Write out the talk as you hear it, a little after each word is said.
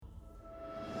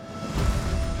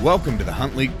Welcome to the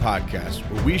Hunt League podcast,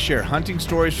 where we share hunting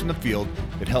stories from the field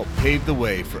that help pave the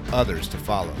way for others to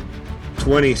follow.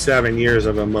 27 years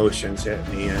of emotions hit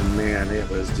me, and man, it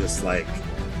was just like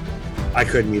I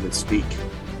couldn't even speak.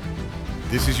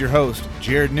 This is your host,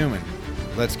 Jared Newman.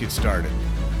 Let's get started.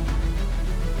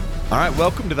 All right,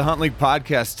 welcome to the Hunt League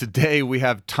podcast. Today we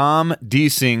have Tom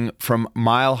Deasing from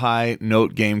Mile High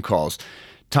Note Game Calls.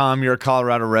 Tom, you're a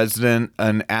Colorado resident,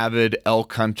 an avid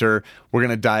elk hunter. We're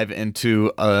going to dive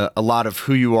into a lot of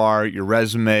who you are, your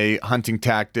resume, hunting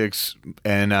tactics,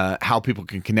 and how people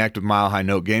can connect with Mile High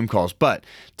Note Game Calls. But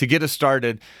to get us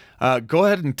started, go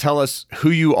ahead and tell us who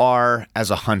you are as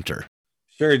a hunter.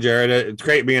 Sure, Jared. It's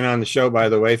great being on the show, by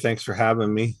the way. Thanks for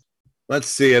having me. Let's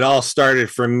see. It all started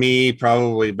for me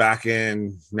probably back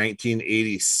in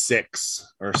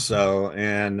 1986 or so.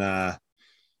 And,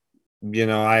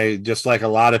 I just like a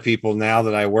lot of people now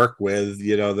that I work with,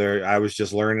 I was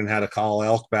just learning how to call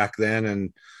elk back then.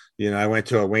 And, I went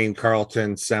to a Wayne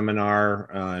Carlton seminar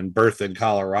in Berthoud,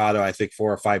 Colorado. I think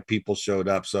 4 or 5 people showed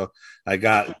up. So I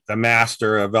got the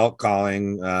master of elk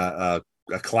calling, a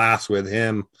class with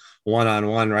him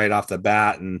one-on-one right off the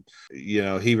bat. And,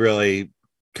 he really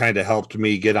kind of helped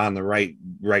me get on the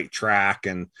right track.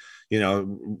 And,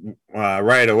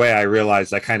 right away, I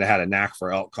realized I kind of had a knack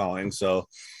for elk calling. So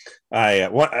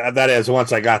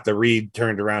once I got the reed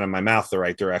turned around in my mouth the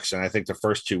right direction. I think the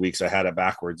first 2 weeks I had it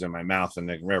backwards in my mouth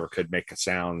and it never could make a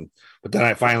sound. But then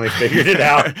I finally figured it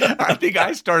out. I think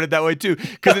I started that way too,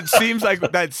 because it seems like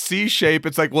that C shape.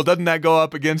 It's like, well, doesn't that go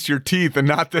up against your teeth and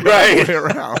not the other way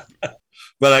around?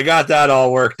 But I got that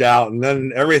all worked out, and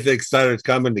then everything started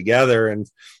coming together. And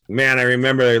man, I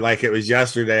remember like it was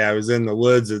yesterday. I was in the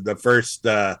woods at the first.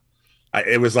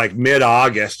 It was like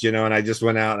mid-August, and I just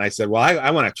went out and I said, well,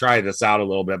 I want to try this out a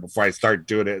little bit before I start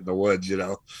doing it in the woods,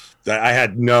 that I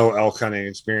had no elk hunting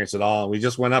experience at all. And we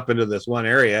just went up into this one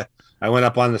area. I went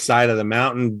up on the side of the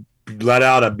mountain, let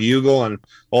out a bugle, and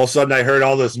all of a sudden I heard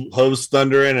all this hose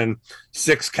thundering and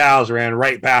 6 cows ran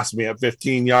right past me at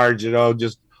 15 yards,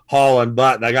 just hauling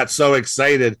butt. And I got so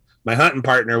excited. My hunting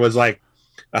partner was like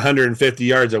 150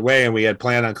 yards away, and we had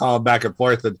planned on calling back and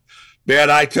forth. And man,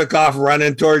 I took off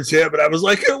running towards him, and I was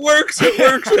like, it works,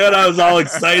 man. I was all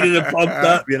excited and pumped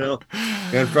up,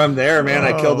 And from there, man,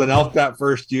 I killed an elk that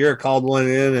first year, called one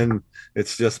in, and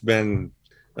it's just been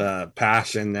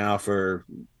passion now for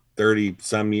 30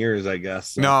 some years, I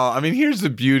guess. So. No, I mean, here's the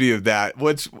beauty of that.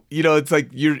 It's like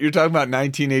you're talking about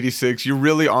 1986. You're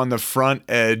really on the front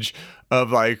edge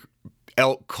of like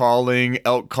elk calling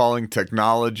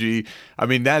technology. I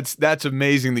mean, that's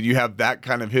amazing that you have that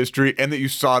kind of history and that you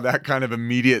saw that kind of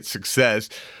immediate success.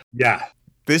 Yeah.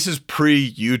 This is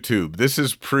pre-YouTube. This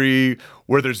is pre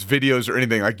where there's videos or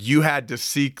anything. Like, you had to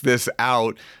seek this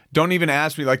out. Don't even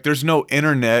ask me, like, there's no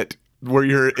internet where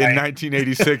you're in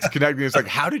 1986 connecting. It's like,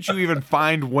 how did you even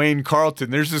find Wayne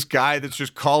Carlton? There's this guy that's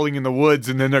just calling in the woods,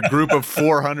 and then a group of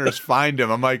 4 hunters find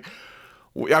him. I'm like,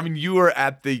 I mean, you were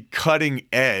at the cutting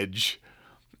edge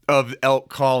of elk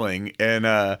calling, and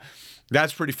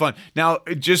that's pretty fun. Now,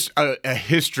 just a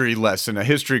history lesson, a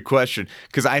history question,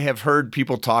 because I have heard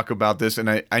people talk about this,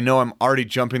 and I know I'm already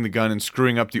jumping the gun and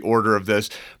screwing up the order of this,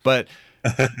 but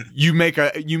you make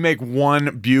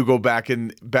one bugle back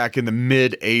in the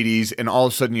mid 80s, and all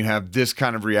of a sudden you have this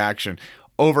kind of reaction.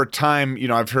 Over time,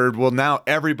 I've heard, well, now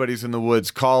everybody's in the woods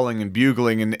calling and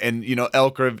bugling, and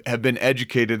elk have been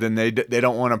educated and they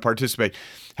don't want to participate.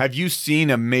 Have you seen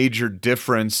a major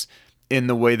difference in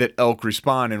the way that elk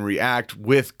respond and react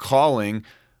with calling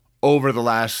over the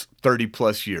last 30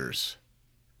 plus years?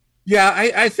 Yeah,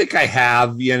 I think I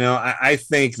have. I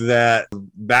think that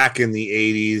back in the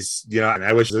 80s,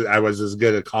 I wish I was as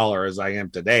good a caller as I am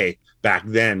today back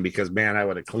then, because, man, I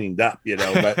would have cleaned up,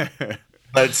 but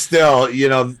but still,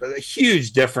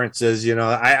 huge differences.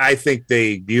 I think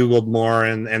they bugled more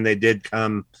and they did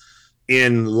come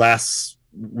in less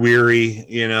weary,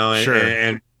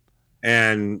 Sure.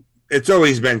 and it's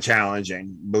always been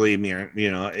challenging, believe me, and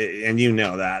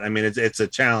that. I mean, it's a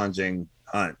challenging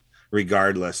hunt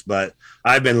regardless, but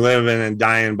I've been living and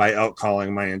dying by elk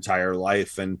calling my entire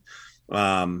life. And,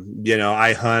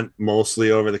 I hunt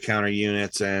mostly over the counter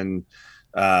units, and,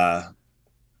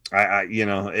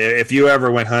 if you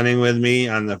ever went hunting with me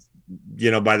on the,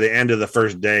 by the end of the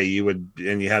first day,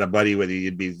 and you had a buddy with you,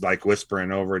 you'd be like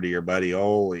whispering over to your buddy,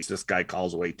 holy, this guy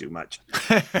calls way too much,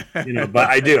 but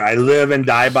I live and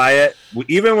die by it.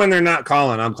 Even when they're not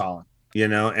calling, I'm calling,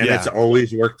 and It's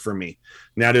always worked for me.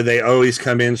 Now, do they always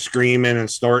come in screaming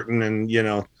and snorting and,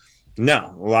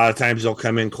 no, a lot of times they'll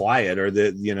come in quiet, or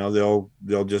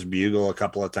they'll just bugle a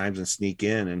couple of times and sneak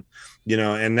in. And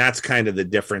and that's kind of the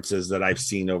differences that I've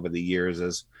seen over the years,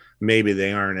 is maybe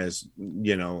they aren't as,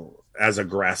 as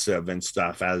aggressive and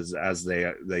stuff as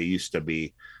they used to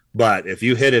be. But if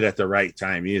you hit it at the right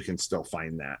time, you can still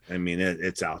find that. I mean,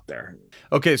 it's out there.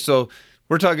 Okay, so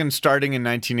we're talking starting in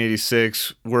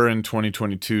 1986. We're in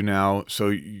 2022 now, so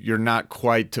you're not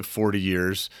quite to 40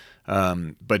 years,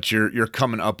 but you're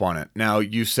coming up on it. Now,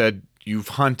 you said you've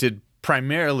hunted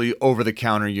primarily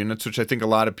over-the-counter units, which I think a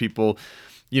lot of people,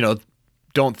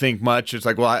 don't think much. It's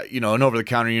like, well, an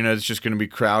over-the-counter unit is just going to be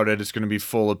crowded. It's going to be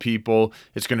full of people.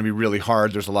 It's going to be really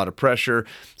hard. There's a lot of pressure.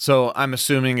 So I'm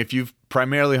assuming if you've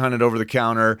primarily hunted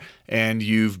over-the-counter and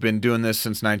you've been doing this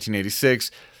since 1986,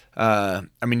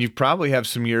 you probably have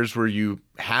some years where you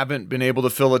haven't been able to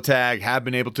fill a tag, have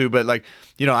been able to, but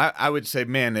I would say,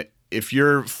 man, if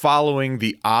you're following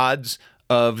the odds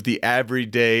of the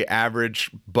everyday average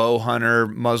bow hunter,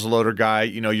 muzzleloader guy,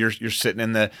 you're sitting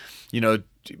in the,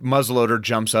 muzzleloader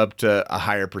jumps up to a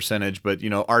higher percentage, but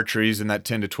archery's in that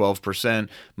 10 to 12%.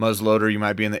 Muzzleloader, you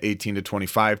might be in the 18 to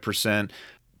 25%.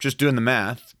 Just doing the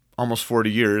math, almost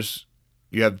 40 years,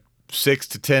 you have 6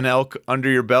 to 10 elk under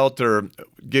your belt, or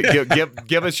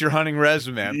give us your hunting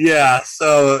resume. Yeah,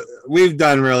 so we've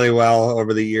done really well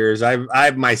over the years.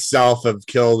 I myself have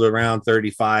killed around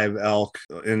 35 elk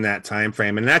in that time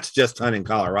frame, and that's just hunting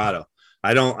Colorado.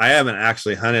 I haven't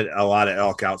actually hunted a lot of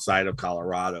elk outside of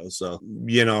Colorado. So,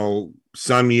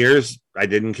 some years I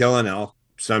didn't kill an elk.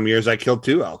 Some years I killed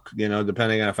 2 elk,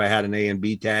 depending on if I had an A and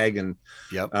B tag. And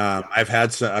I've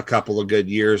had a couple of good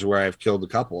years where I've killed a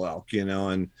couple elk,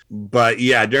 but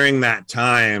during that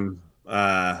time,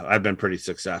 I've been pretty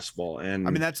successful.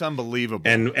 And that's unbelievable.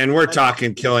 And we're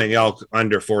talking killing elk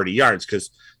under 40 yards. Cause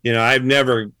I've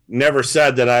never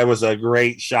said that I was a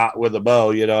great shot with a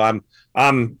bow.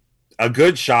 I'm a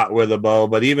good shot with a bow,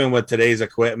 but even with today's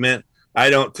equipment, I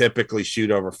don't typically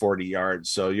shoot over 40 yards.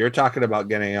 So you're talking about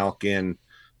getting elk in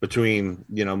between,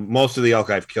 most of the elk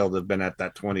I've killed have been at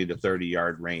that 20 to 30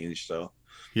 yard range. So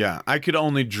yeah, I could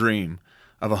only dream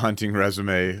of a hunting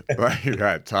resume like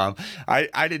that, Tom.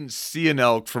 I didn't see an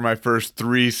elk for my first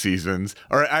 3 seasons,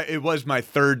 it was my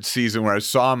 3rd season where I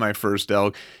saw my first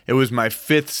elk. It was my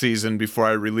 5th season before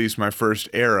I released my first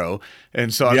arrow.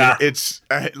 And so it's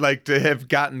like to have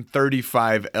gotten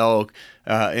 35 elk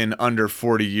in under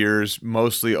 40 years,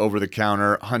 mostly over the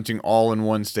counter, hunting all in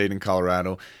one state in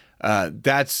Colorado.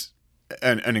 That's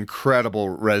an incredible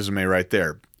resume right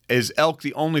there. Is elk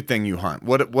the only thing you hunt?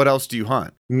 What else do you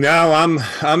hunt? No, I'm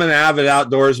an avid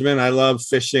outdoorsman. I love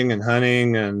fishing and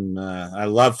hunting, and I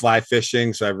love fly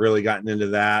fishing. So I've really gotten into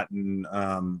that. And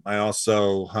I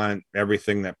also hunt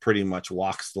everything that pretty much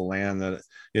walks the land. That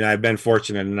I've been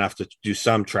fortunate enough to do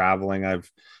some traveling.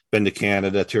 I've been to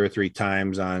Canada 2 or 3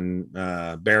 times on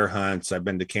bear hunts. I've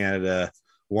been to Canada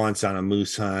once on a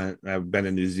moose hunt. I've been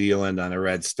to New Zealand on a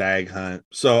red stag hunt.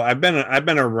 So I've been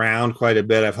around quite a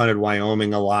bit. I've hunted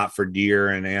Wyoming a lot for deer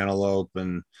and antelope.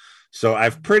 And so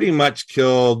I've pretty much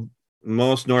killed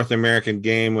most North American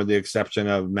game with the exception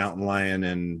of mountain lion,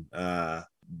 and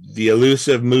the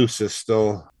elusive moose is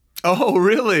still. Oh,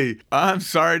 really? I'm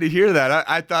sorry to hear that.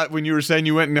 I thought when you were saying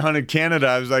you went and hunted Canada,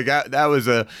 I was like, that was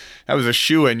a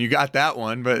shoo-in. You got that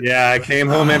one, but yeah, I came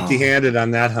home empty-handed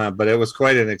on that hunt, but it was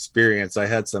quite an experience. I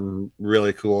had some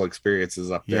really cool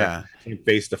experiences up there. Yeah. Came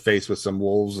face to face with some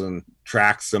wolves and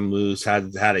tracked some moose.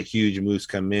 Had a huge moose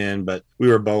come in, but we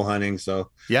were bow hunting, so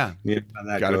yeah,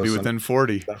 got to be within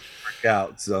 40. Work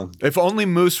out. So if only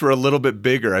moose were a little bit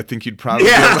bigger, I think you'd probably.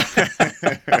 Yeah.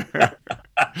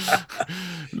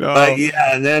 No. But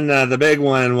and then the big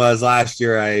one was last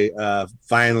year. I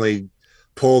finally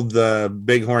pulled the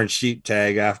bighorn sheep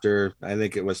tag after I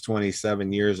think it was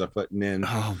 27 years of putting in.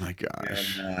 Oh my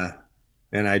gosh!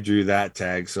 And I drew that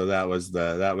tag, so that was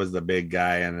the big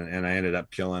guy, and I ended up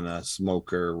killing a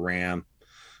smoker ram,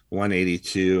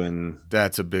 182, and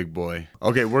that's a big boy.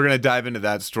 Okay, we're gonna dive into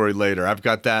that story later. I've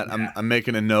got that. Yeah. I'm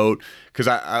making a note because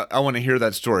I want to hear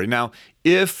that story. Now,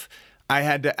 if I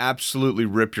had to absolutely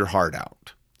rip your heart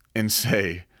out and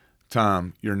say,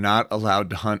 Tom, you're not allowed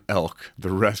to hunt elk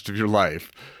the rest of your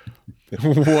life,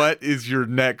 what is your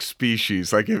next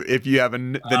species? Like if you have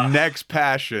the next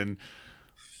passion,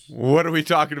 what are we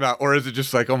talking about? Or is it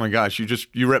just like, oh my gosh,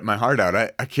 you ripped my heart out.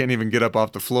 I can't even get up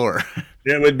off the floor.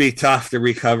 It would be tough to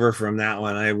recover from that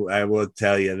one. I will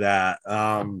tell you that.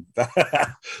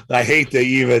 I hate to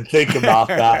even think about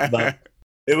that, but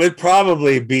it would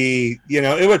probably be,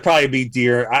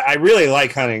 deer. I really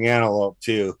like hunting antelope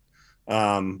too.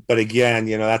 But again,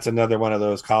 that's another one of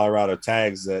those Colorado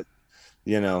tags that,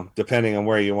 depending on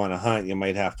where you want to hunt, you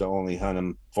might have to only hunt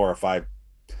them 4 or 5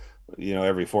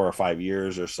 every 4 or 5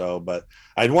 years or so. But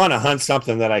I'd want to hunt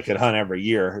something that I could hunt every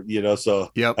year,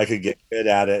 so Yep. I could get good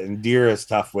at it. And deer is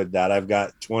tough with that. I've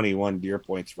got 21 deer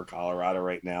points for Colorado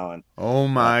right now. And Oh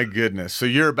my goodness. So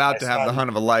you're my about to have the son, hunt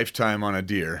of a lifetime on a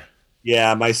deer.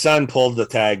 yeah, my son pulled the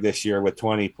tag this year with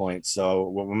 20 points. So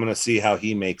I'm going to see how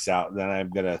he makes out. Then I'm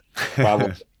going to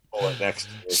probably pull it next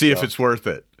year. See if So, it's worth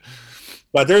it.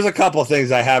 but there's a couple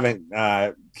things I haven't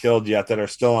killed yet that are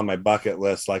still on my bucket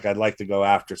list. Like I'd like to go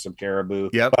after some caribou.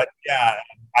 Yep. But yeah,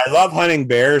 I love hunting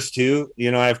bears too.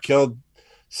 I've killed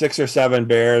 6 or 7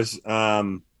 bears,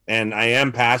 and I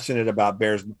am passionate about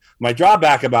bears. My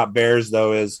drawback about bears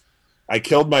though is I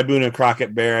killed my Boone and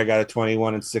Crockett bear. I got a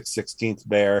 21 and 6/16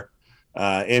 bear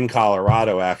in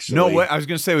Colorado actually. No way. I was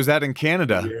going to say, was that in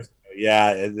Canada?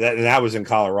 Yeah, that was in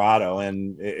Colorado,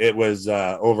 and it was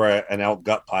over an elk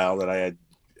gut pile that I had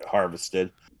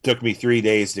harvested. Took me 3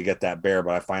 days to get that bear,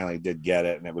 but I finally did get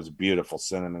it, and it was a beautiful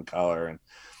cinnamon color.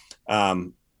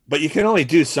 And but you can only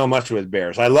do so much with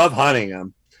bears. I love hunting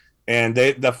them, and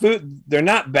the food, they're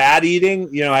not bad eating.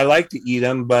 I like to eat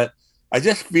them, but I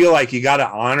just feel like you got to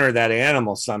honor that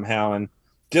animal somehow. And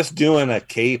just doing a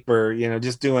cape or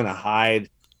just doing a hide,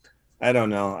 I don't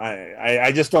know.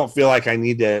 I just don't feel like I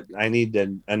need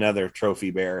another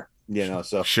trophy bear.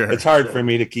 So Sure. it's hard for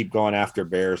me to keep going after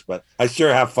bears, but I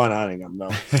sure have fun hunting them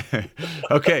though.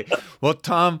 Okay. Well,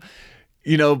 Tom,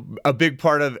 a big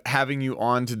part of having you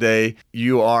on today,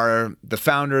 you are the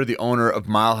founder, the owner of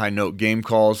Mile High Note Game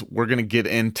Calls. We're going to get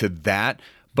into that.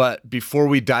 But before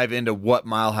we dive into what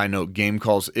Mile High Note Game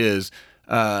Calls is,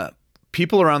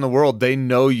 people around the world, they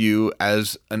know you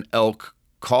as an elk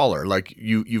caller. Like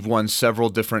you've won several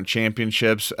different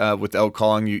championships with elk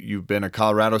calling. You've been a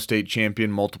Colorado State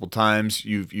champion multiple times.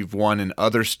 You've won in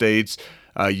other states.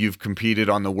 You've competed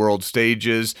on the world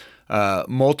stages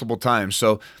multiple times.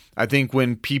 So I think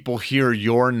when people hear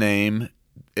your name,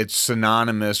 it's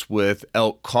synonymous with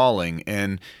elk calling.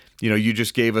 And you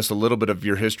just gave us a little bit of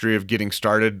your history of getting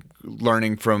started,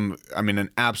 learning from, an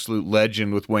absolute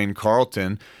legend with Wayne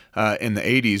Carlton in the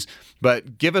 80s.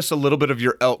 But give us a little bit of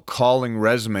your elk calling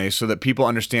resume so that people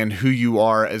understand who you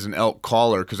are as an elk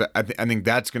caller, because I think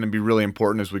that's going to be really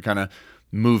important as we kind of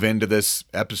move into this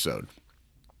episode.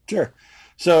 Sure.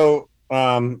 So,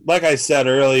 like I said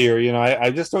earlier, I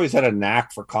just always had a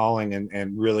knack for calling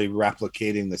and really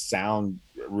replicating the sound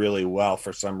really well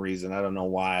for some reason. I don't know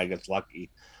why. I guess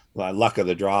luck of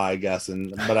the draw, I guess.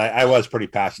 But I was pretty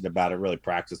passionate about it, really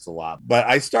practiced a lot. But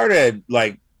I started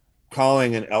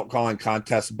calling an elk calling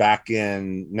contest back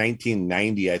in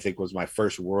 1990, I think was my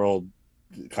first world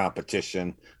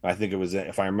competition. I think it was,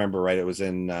 if I remember right, it was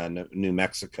in New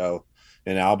Mexico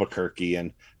in Albuquerque.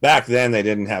 And back then they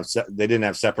didn't have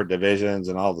separate divisions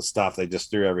and all the stuff. They just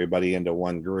threw everybody into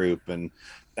one group. And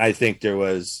I think there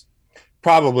was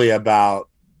probably about,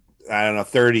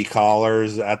 30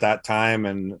 callers at that time.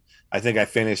 And I think I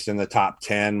finished in the top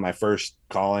 10, my first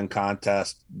calling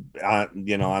contest, on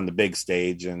the big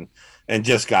stage, and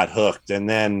just got hooked. And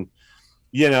then,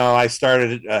 I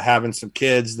started having some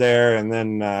kids there, and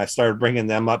then I started bringing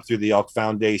them up through the Elk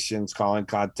Foundation's calling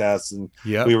contests. And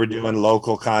we were doing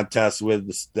local contests with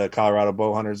the Colorado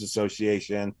Bowhunters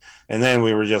Association. And then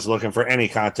we were just looking for any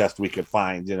contest we could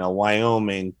find,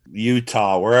 Wyoming,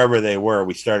 Utah, wherever they were.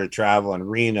 We started traveling,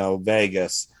 Reno,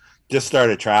 Vegas, just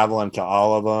started traveling to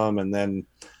all of them. And then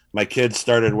my kids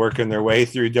started working their way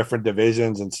through different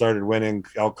divisions and started winning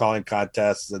elk calling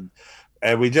contests.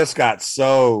 And we just got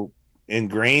so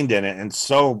ingrained in it. And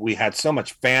so we had so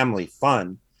much family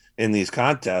fun in these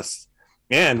contests,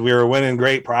 and we were winning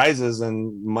great prizes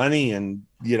and money and,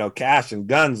 cash and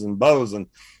guns and bows. And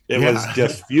it was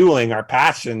just fueling our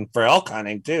passion for elk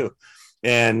hunting too.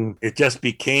 And it just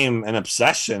became an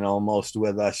obsession almost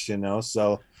with us,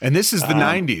 So, and this is the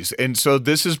 90s. And so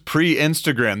this is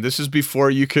pre-Instagram. This is before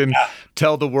you can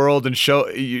tell the world and show.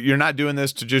 You're not doing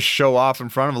this to just show off in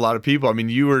front of a lot of people.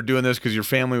 You were doing this because your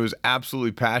family was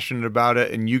absolutely passionate about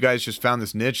it, and you guys just found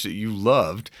this niche that you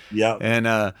loved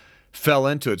and fell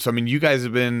into it. So, you guys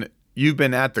you've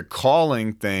been at the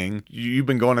calling thing. You've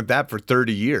been going at that for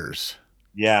 30 years.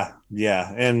 Yeah.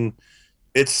 And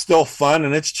it's still fun,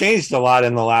 and it's changed a lot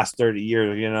in the last 30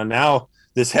 years. Now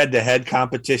this head-to-head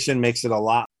competition makes it a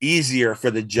lot easier for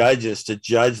the judges to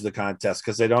judge the contest,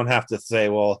 because they don't have to say,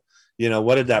 well,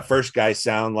 what did that first guy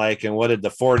sound like, and what did the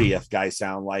 40th guy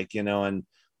sound like, and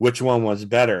which one was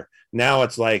better. Now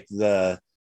it's like the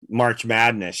March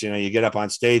Madness. You get up on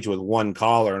stage with one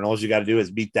caller, and all you got to do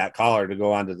is beat that caller to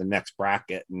go on to the next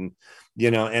bracket. And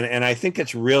and I think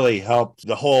it's really helped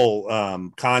the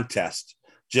whole contest,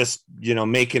 just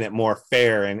making it more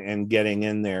fair and getting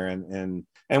in there.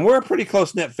 And we're a pretty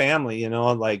close-knit family.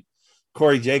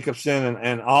 Corey Jacobson,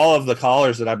 and all of the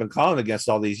callers that I've been calling against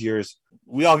all these years,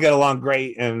 we all get along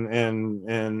great, and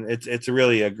it's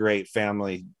really a great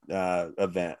family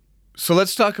event. So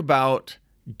let's talk about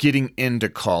getting into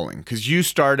calling, because you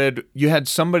had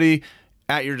somebody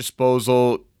at your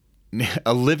disposal,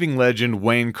 a living legend,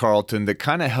 Wayne Carlton, that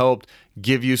kind of helped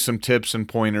give you some tips and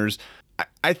pointers.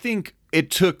 I think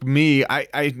it took me,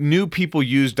 I knew people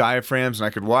use diaphragms and I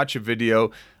could watch a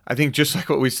video. I think just like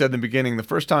what we said in the beginning, the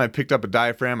first time I picked up a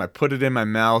diaphragm, I put it in my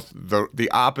mouth the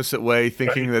opposite way,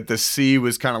 thinking that the C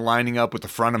was kind of lining up with the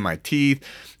front of my teeth,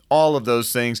 all of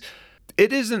those things.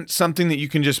 It isn't something that you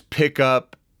can just pick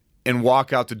up and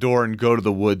walk out the door and go to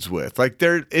the woods with. Like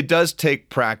it does take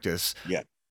practice. Yeah.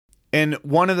 And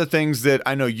one of the things that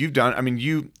I know you've done, I mean,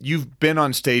 you've been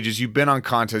on stages, you've been on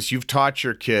contests, you've taught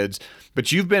your kids,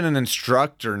 but you've been an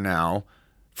instructor now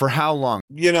for how long?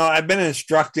 I've been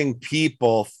instructing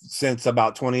people since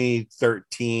about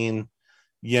 2013,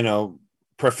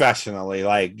 professionally,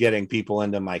 like getting people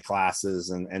into my classes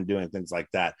and doing things like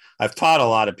that. I've taught a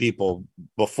lot of people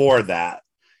before that,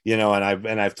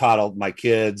 and I've taught all my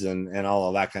kids and all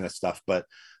of that kind of stuff. But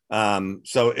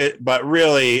but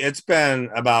really it's been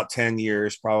about 10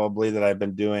 years probably that I've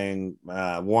been doing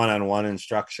one-on-one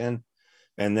instruction.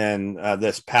 And then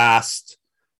this past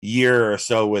year or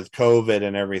so with COVID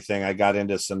and everything, I got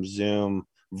into some Zoom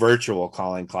virtual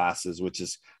calling classes, which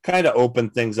is kind of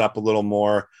opened things up a little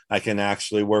more. I can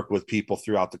actually work with people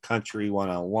throughout the country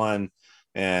one-on-one.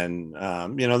 And,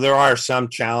 there are some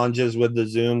challenges with the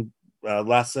Zoom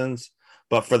lessons,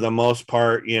 but for the most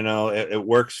part, it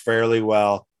works fairly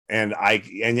well. And I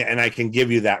can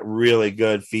give you that really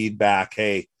good feedback.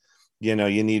 Hey, you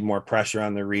need more pressure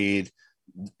on the reed.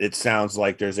 It sounds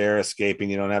like there's air escaping.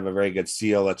 You don't have a very good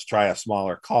seal. Let's try a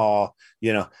smaller call.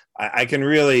 I can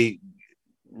really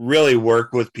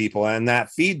work with people, and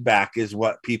that feedback is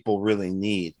what people really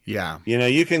need. Yeah.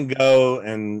 You can go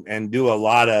and do a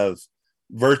lot of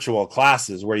virtual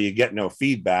classes where you get no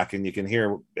feedback, and you can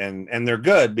hear, and they're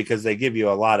good because they give you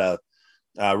a lot of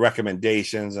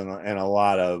recommendations and a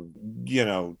lot of,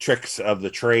 tricks of the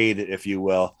trade, if you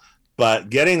will. But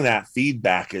getting that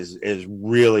feedback is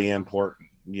really important,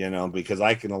 because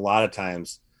I can a lot of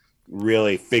times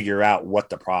really figure out what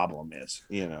the problem is,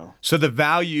 So the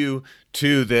value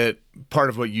to that part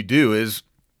of what you do is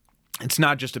it's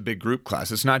not just a big group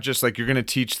class. It's not just like you're going to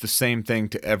teach the same thing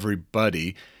to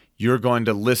everybody. You're going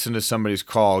to listen to somebody's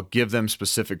call, give them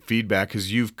specific feedback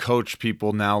because you've coached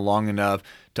people now long enough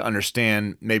to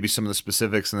understand maybe some of the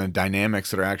specifics and the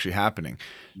dynamics that are actually happening.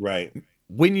 Right.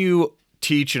 When you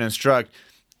teach and instruct,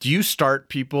 do you start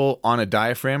people on a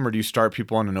diaphragm or do you start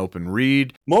people on an open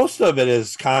reed? Most of it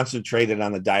is concentrated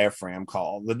on the diaphragm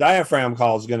call. The diaphragm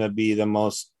call is going to be the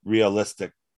most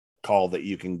realistic call that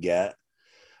you can get.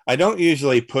 I don't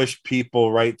usually push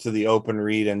people right to the open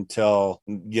reed until,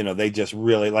 they just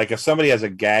really, like if somebody has a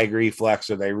gag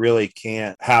reflex or they really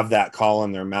can't have that call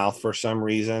in their mouth for some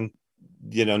reason,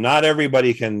 not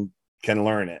everybody can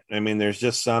learn it. I mean, there's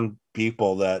just some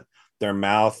people that their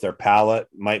mouth, their palate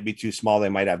might be too small. They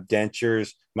might have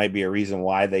dentures, might be a reason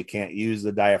why they can't use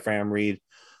the diaphragm reed.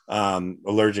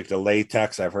 Allergic to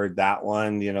latex. I've heard that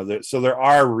one, so there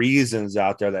are reasons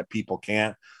out there that people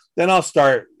can't. Then I'll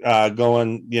start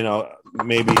going,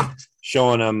 maybe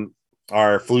showing them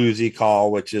our floozy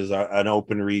call, which is an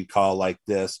open reed call like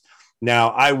this. Now,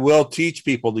 I will teach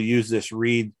people to use this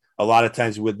reed a lot of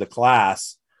times with the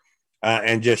class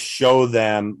and just show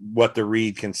them what the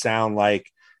reed can sound like.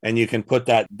 And you can put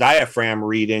that diaphragm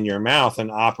reed in your mouth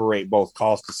and operate both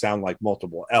calls to sound like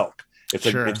multiple elk.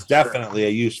 It's definitely a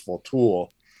useful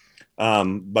tool.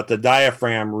 But the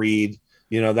diaphragm reed,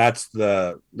 that's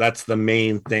the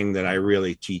main thing that I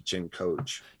really teach and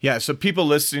coach. Yeah. So people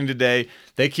listening today,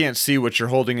 they can't see what you're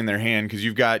holding in their hand because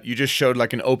you just showed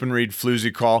like an open reed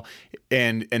floozy call,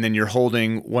 and then you're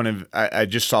holding one of, I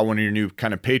just saw one of your new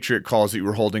kind of Patriot calls that you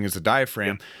were holding as a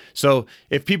diaphragm. Yeah. So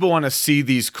if people want to see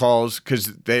these calls because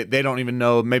they don't even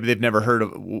know, maybe they've never heard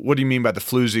of, what do you mean by the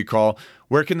floozy call?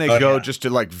 Where can they go just to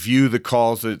like view the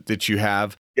calls that you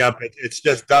have? Yep, it's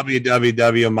just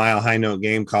www Mile High Note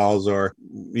Game Calls, or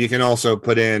you can also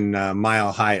put in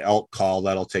Mile High Elk Call.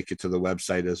 That'll take you to the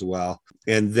website as well.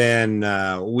 And then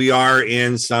we are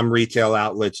in some retail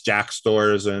outlets, Jack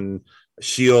stores and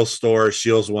Scheels stores.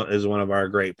 Scheels is one of our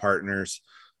great partners.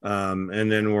 And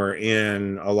then we're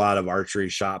in a lot of archery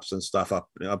shops and stuff up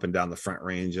and down the Front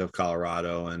Range of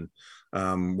Colorado. And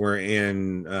we're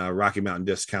in Rocky Mountain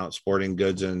Discount Sporting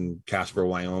Goods in Casper,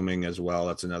 Wyoming as well.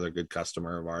 That's another good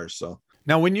customer of ours. So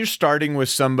now when you're starting with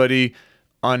somebody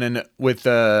with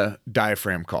a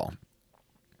diaphragm call,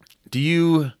 do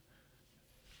you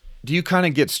Do you kind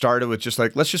of get started with just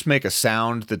like, let's just make a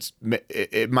sound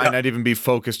it might not even be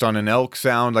focused on an elk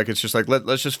sound. Like, it's just like,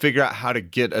 let's just figure out how to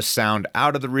get a sound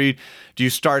out of the reed. Do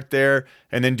you start there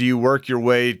and then do you work your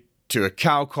way to a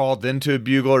cow call, then to a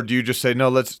bugle, or do you just say, no,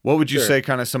 what would you say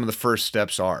kind of some of the first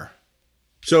steps are?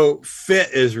 So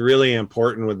fit is really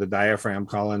important with the diaphragm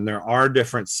call, and there are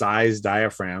different size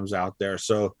diaphragms out there.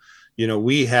 So,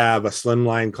 we have a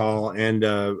slimline call and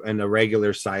a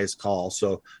regular size call.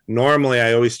 So normally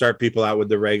I always start people out with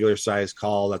the regular size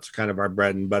call. That's kind of our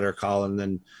bread and butter call. And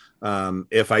then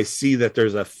if I see that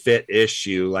there's a fit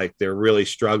issue, like they're really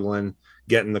struggling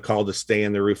getting the call to stay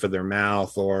in the roof of their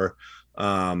mouth, or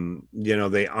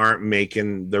they aren't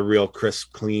making the real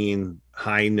crisp, clean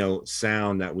high note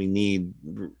sound that we need.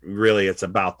 Really, it's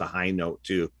about the high note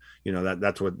too.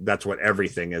 That's what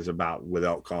everything is about with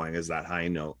elk calling, is that high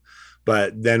note.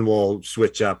 But then we'll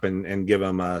switch up and give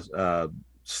them a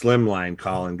slimline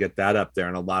call and get that up there.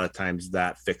 And a lot of times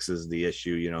that fixes the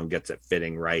issue, and gets it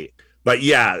fitting right. But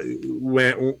yeah,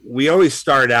 when we always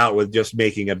start out with just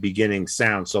making a beginning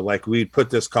sound. So like we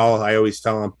put this call, I always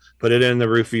tell them, put it in the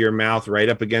roof of your mouth, right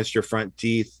up against your front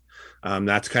teeth.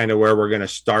 That's kind of where we're going to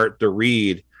start the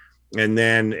read. And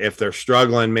then if they're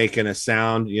struggling making a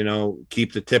sound,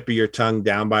 keep the tip of your tongue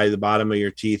down by the bottom of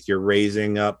your teeth. You're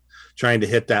raising up, trying to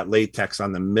hit that latex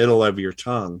on the middle of your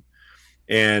tongue.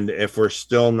 And if we're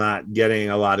still not getting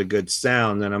a lot of good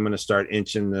sound, then I'm going to start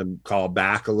inching the call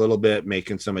back a little bit,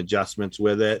 making some adjustments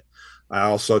with it. I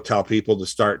also tell people to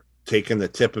start taking the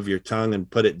tip of your tongue and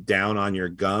put it down on your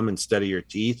gum instead of your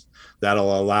teeth.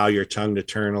 That'll allow your tongue to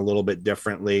turn a little bit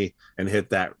differently and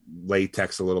hit that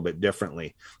latex a little bit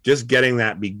differently. Just getting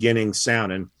that beginning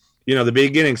sound. And, the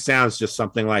beginning sound is just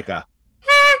something like a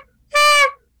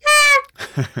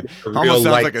almost sounds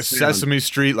like a Sesame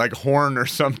Street like horn or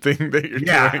something that you're doing.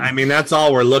 I mean, that's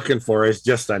all we're looking for, is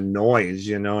just a noise,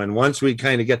 and once we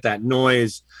kind of get that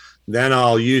noise, then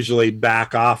I'll usually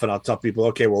back off and I'll tell people,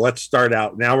 okay, well, let's start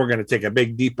out. Now we're going to take a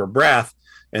big, deeper breath,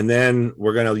 and then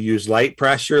we're going to use light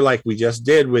pressure like we just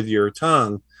did with your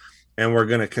tongue, and we're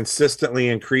going to consistently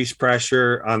increase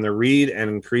pressure on the reed and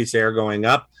increase air going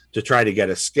up to try to get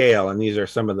a scale. And these are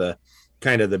some of the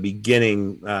kind of the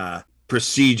beginning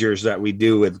procedures that we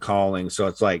do with calling. So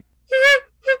it's like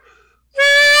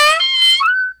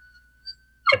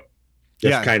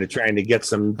just kind of trying to get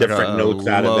some different notes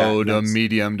out of that. Low to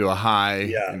medium to a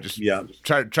high. And just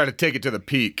try to take it to the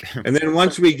peak. And then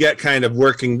once we get kind of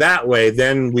working that way,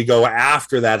 then we go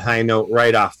after that high note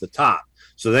right off the top.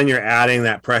 So then you're adding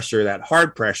that pressure, that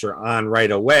hard pressure on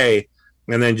right away,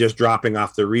 and then just dropping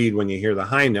off the reed when you hear the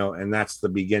high note. And that's the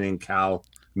beginning cow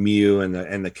mew and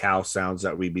the cow sounds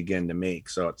that we begin to make.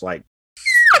 So it's like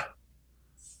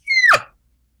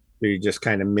you're just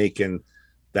kind of making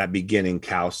that beginning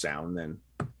cow sound then.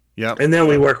 And then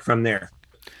we work from there,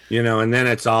 and then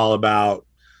it's all about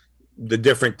the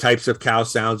different types of cow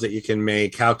sounds that you can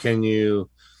make. How can you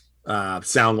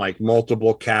sound like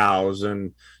multiple cows,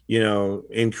 and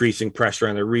increasing pressure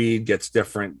on the reed gets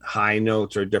different high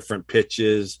notes or different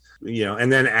pitches,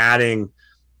 and then adding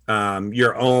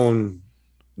your own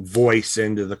voice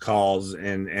into the calls,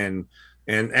 and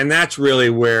that's really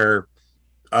where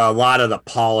a lot of the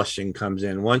polishing comes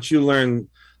in. Once you learn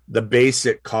the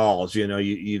basic calls,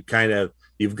 you kind of,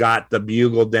 you've got the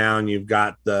bugle down, you've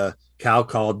got the cow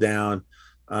call down,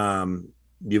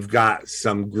 you've got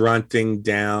some grunting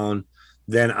down,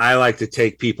 then I like to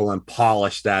take people and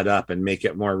polish that up and make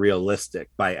it more realistic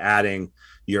by adding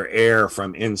your air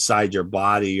from inside your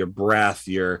body, your breath,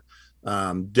 your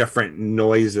different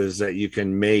noises that you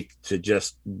can make to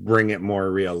just bring it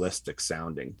more realistic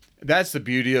sounding. That's the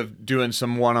beauty of doing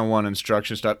some one-on-one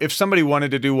instruction stuff. If somebody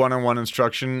wanted to do one-on-one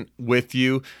instruction with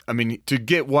you, I mean, to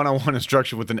get one-on-one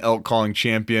instruction with an elk calling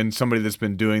champion, somebody that's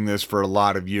been doing this for a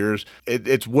lot of years,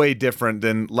 it's way different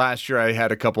than last year. I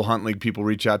had a couple hunt league people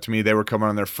reach out to me. They were coming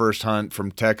on their first hunt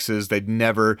from Texas. They'd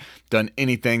never done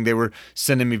anything. They were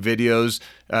sending me videos.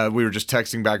 We were just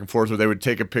texting back and forth where they would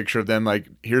take a picture of them, like,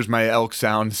 here's my elk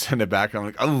sound, send it back. I'm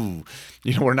like, oh,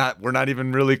 we're not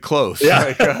even really close.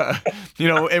 Yeah. Like,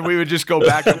 and we would just go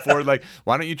back and forth, like,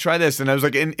 why don't you try this? And I was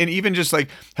like, and even just like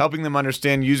helping them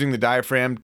understand using the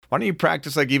diaphragm. Why don't you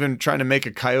practice like even trying to make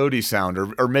a coyote sound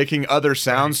or making other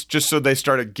sounds, just so they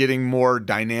started getting more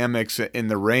dynamics in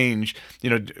the range.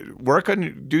 Work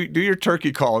on do your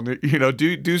turkey call.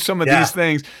 Do some of these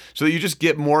things so that you just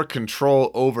get more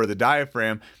control over the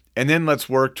diaphragm. And then let's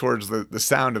work towards the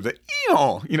sound of the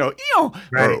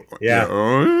Right.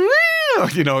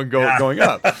 Going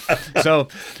up. So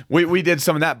we did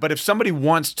some of that. But if somebody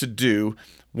wants to do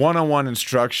one-on-one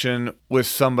instruction with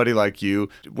somebody like you,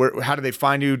 how do they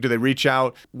find you? Do they reach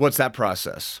out? What's that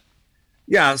process?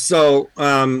 Yeah, so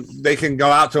they can go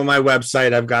out to my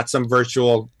website. I've got some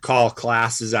virtual call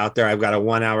classes out there. I've got a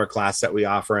 1 hour class that we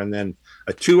offer, and then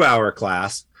a 2 hour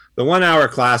class. The 1 hour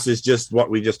class is just what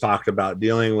we just talked about,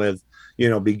 dealing with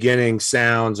beginning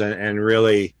sounds and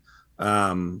really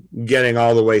getting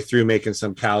all the way through, making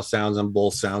some cow sounds and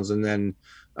bull sounds, and then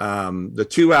the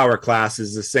 2 hour class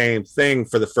is the same thing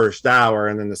for the first hour,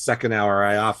 and then the second hour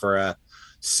I offer a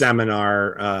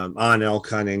seminar on elk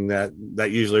hunting that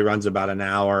usually runs about an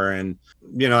hour, and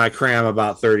I cram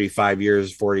about 35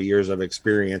 years 40 years of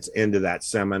experience into that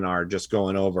seminar, just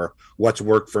going over what's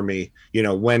worked for me,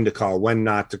 when to call, when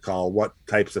not to call, what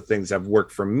types of things have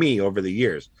worked for me over the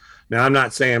years. Now, I'm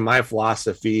not saying my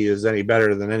philosophy is any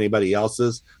better than anybody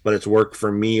else's, but it's worked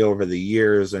for me over the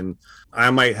years, and I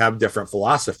might have different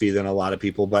philosophy than a lot of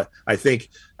people, but I think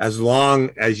as long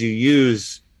as you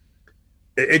use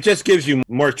it, just gives you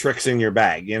more tricks in your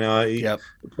bag. Yep.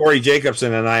 Corey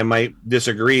Jacobson and I might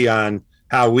disagree on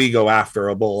how we go after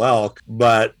a bull elk,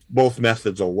 but both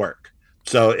methods will work.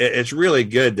 So it's really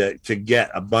good to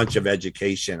get a bunch of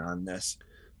education on this.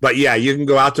 But yeah, you can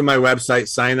go out to my website,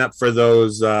 sign up for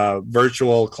those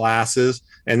virtual classes.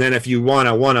 And then if you want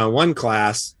a one-on-one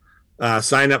class,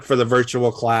 sign up for the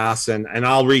virtual class, and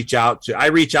I'll reach out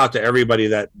to everybody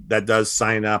that does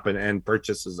sign up and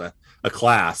purchases a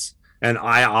class, and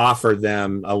I offer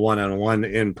them a one-on-one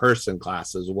in-person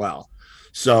class as well.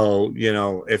 So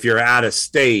if you're out of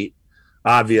state,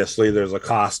 obviously there's a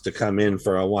cost to come in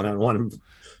for a one-on-one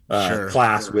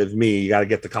class with me. You got to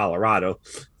get to Colorado,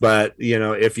 but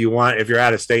if you're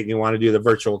out of state and you want to do the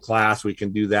virtual class, we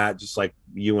can do that just like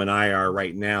you and I are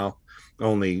right now.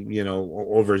 Only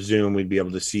over Zoom we'd be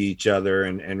able to see each other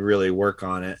and really work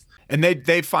on it. And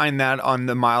they find that on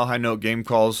the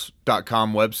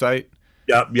milehighnotegamecalls.com website.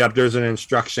 Yep. There's an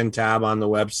instruction tab on the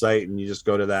website, and you just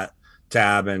go to that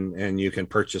tab and you can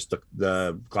purchase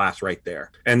the class right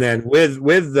there. And then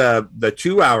with the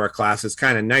 2 hour class, it's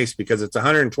kind of nice because it's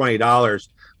 $120,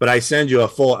 but I send you a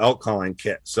full elk calling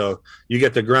kit. So you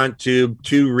get the grunt tube,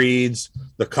 2 reeds,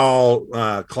 the call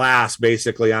class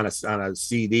basically on a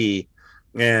CD,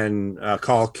 and a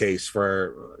call case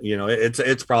for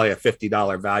it's probably a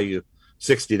 $50 value,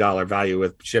 $60 value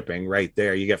with shipping right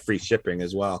there. You get free shipping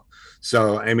as well.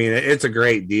 So I mean, it's a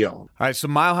great deal. All right, so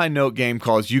Mile High Note Game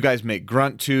Calls, you guys make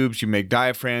grunt tubes, you make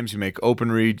diaphragms, you make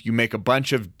open reed, you make a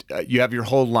bunch of you have your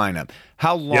whole lineup.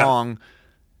 How long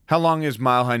has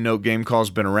Mile High Note Game Calls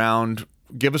been around?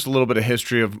 Give us a little bit of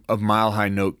history of Mile High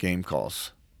Note Game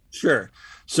Calls. Sure.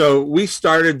 So we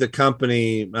started the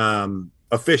company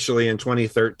officially in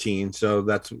 2013. So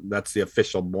that's the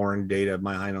official born date of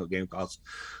Mile High Note Game Calls.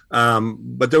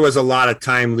 But there was a lot of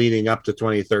time leading up to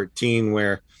 2013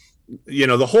 where,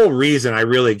 the whole reason I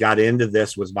really got into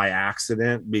this was by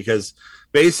accident, because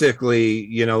basically,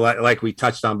 like we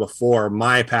touched on before,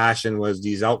 my passion was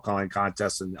these elk calling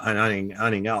contests and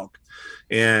hunting elk.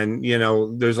 And,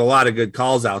 there's a lot of good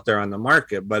calls out there on the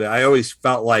market, but I always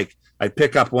felt like I'd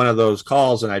pick up one of those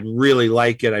calls and I'd really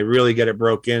like it. I'd really get it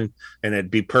broken and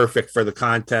it'd be perfect for the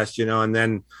contest, and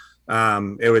then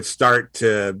it would start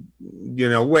to,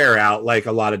 wear out like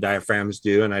a lot of diaphragms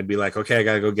do. And I'd be like, okay, I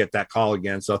got to go get that call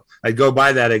again. So I'd go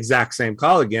buy that exact same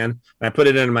call again and I put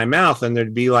it into my mouth, and it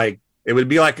would be like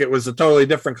it was a totally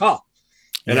different call.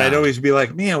 And I'd always be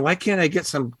like, man, why can't I get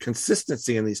some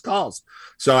consistency in these calls?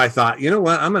 So I thought, you know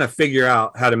what, I'm going to figure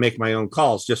out how to make my own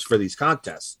calls just for these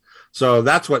contests. So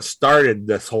that's what started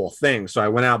this whole thing. So I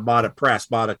went out, bought a press,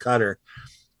 bought a cutter.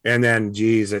 And then,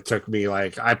 it took me I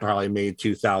probably made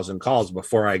 2,000 calls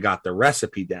before I got the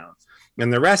recipe down.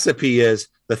 And the recipe is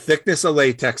the thickness of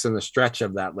latex and the stretch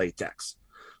of that latex.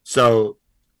 So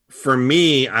for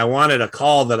me, I wanted a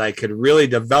call that I could really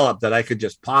develop, that I could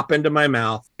just pop into my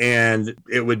mouth, and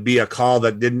it would be a call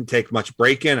that didn't take much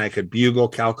break in. I could bugle,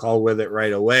 cow call with it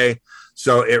right away.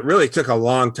 So it really took a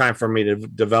long time for me to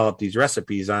develop these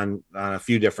recipes on a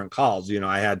few different calls.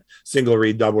 I had single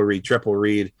reed, double reed, triple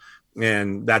reed,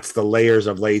 and that's the layers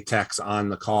of latex on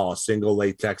the call: single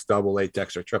latex, double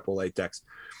latex, or triple latex.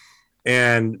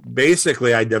 And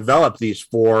basically I developed these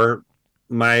for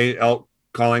my elk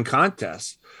calling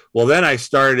contests. Well, then I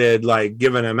started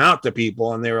giving them out to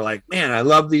people, and they were like, man, I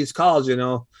love these calls,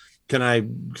 can I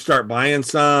start buying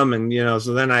some? And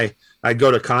so then I'd go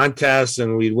to contests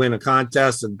and we'd win a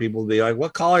contest, and people would be like,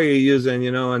 what call are you using?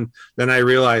 And then I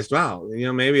realized, wow,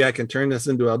 maybe I can turn this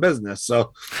into a business.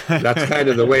 So that's kind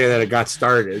of the way that it got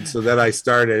started. So then I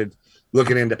started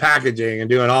looking into packaging and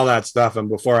doing all that stuff. And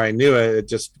before I knew it, it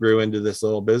just grew into this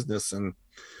little business, and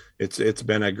it's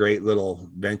been a great little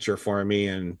venture for me,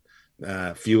 and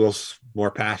fuels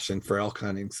more passion for elk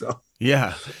hunting. So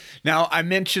Yeah. Now I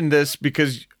mentioned this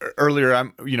because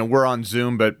earlier we're on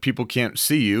Zoom, but people can't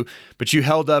see you. But you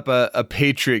held up a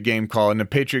Patriot game call, and the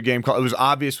Patriot game call. It was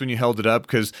obvious when you held it up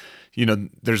because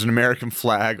there's an American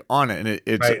flag on it, and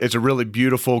it's a really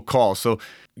beautiful call. So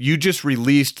you just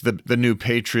released the new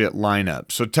Patriot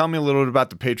lineup. So tell me a little bit about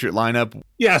the Patriot lineup.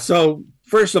 Yeah. So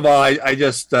first of all, I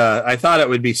just I thought it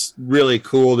would be really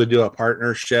cool to do a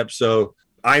partnership. So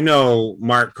I know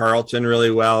Mark Carlton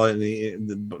really well, and the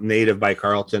native by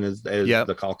Carlton is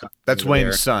the call. That's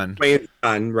Wayne's son. Wayne's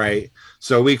son, right?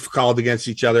 So we've called against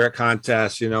each other at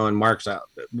contests, and Mark's a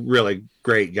really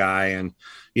great guy, and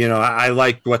I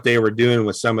liked what they were doing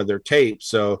with some of their tapes.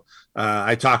 So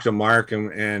I talked to Mark,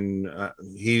 and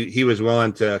he was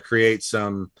willing to create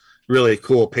some really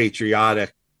cool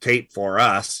patriotic tape for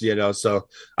us, so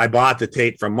I bought the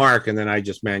tape from Mark, and then I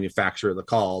just manufacture the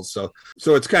calls. So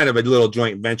it's kind of a little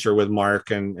joint venture with Mark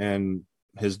and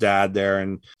his dad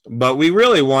there. But we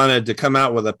really wanted to come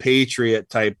out with a Patriot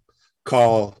type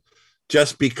call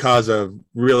just because of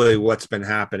really what's been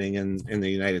happening in the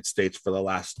United States for the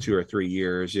last 2 or 3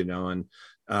 years, and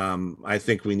I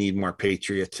think we need more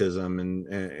patriotism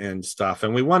and stuff.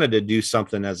 And we wanted to do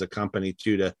something as a company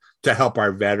too, to help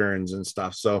our veterans and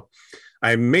stuff. So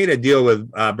I made a deal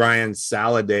with Brian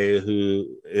Saladay, who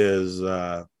is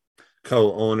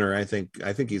co-owner. I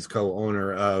think he's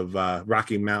co-owner of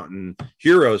Rocky Mountain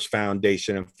Heroes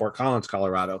Foundation in Fort Collins,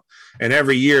 Colorado. And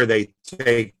every year they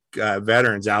take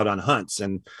veterans out on hunts,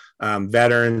 and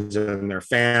veterans and their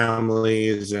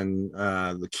families and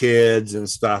the kids and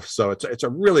stuff. So it's a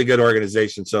really good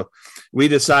organization. So we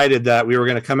decided that we were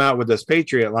going to come out with this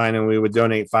Patriot line, and we would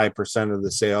donate 5% of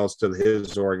the sales to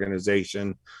his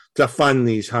organization to fund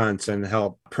these hunts and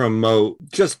help promote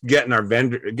just getting our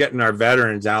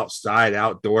veterans outside,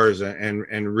 outdoors,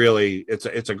 and really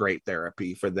it's a great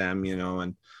therapy for them,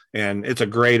 and it's a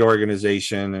great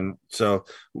organization. And so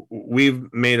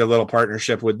we've made a little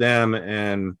partnership with them,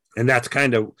 and that's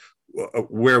kind of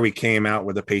where we came out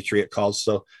with the Patriot calls.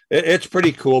 So it's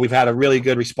pretty cool. We've had a really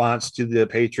good response to the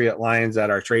Patriot lines at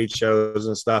our trade shows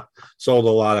and stuff. Sold a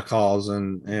lot of calls,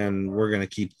 and we're going to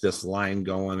keep this line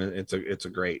going. It's a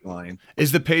great line.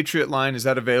 Is the Patriot line, is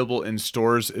that available in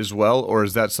stores as well, or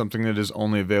is that something that is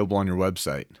only available on your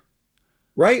website?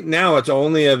 Right now, it's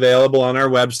only available on our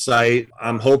website.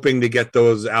 I'm hoping to get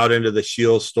those out into the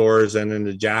Shield stores and in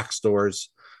the Jack stores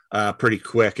pretty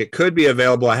quick. It could be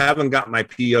available. I haven't got my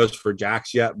POs for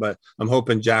Jack's yet, but I'm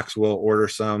hoping Jack's will order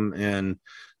some, and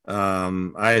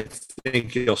I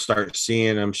think you'll start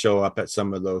seeing them show up at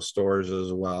some of those stores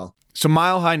as well. So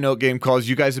Mile High Note Game Calls,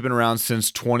 you guys have been around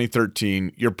since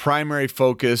 2013. Your primary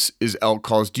focus is elk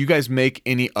calls. Do you guys make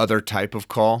any other type of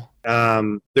call?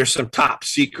 There's some top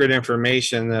secret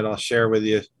information that I'll share with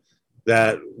you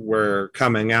that we're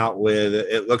coming out with.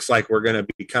 It looks like we're going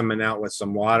to be coming out with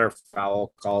some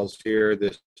waterfowl calls here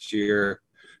this year.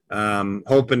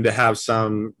 Hoping to have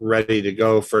some ready to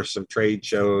go for some trade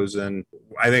shows. And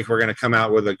I think we're going to come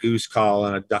out with a goose call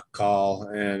and a duck call.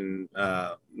 And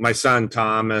my son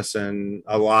Thomas and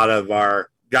a lot of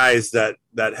our guys that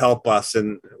help us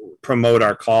and promote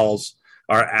our calls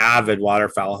are avid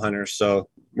waterfowl hunters. So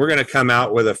we're going to come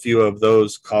out with a few of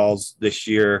those calls this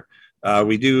year.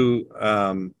 We do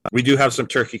have some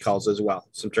turkey calls as well,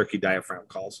 some turkey diaphragm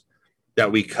calls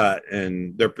that we cut,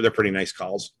 and they're pretty nice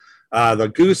calls.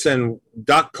 The goose and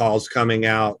duck calls coming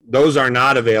out, those are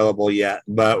not available yet,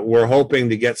 but we're hoping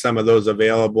to get some of those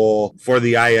available for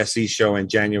the ISE show in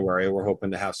January. We're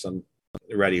hoping to have some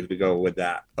ready to go with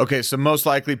that. Okay, so most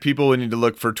likely people would need to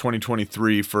look for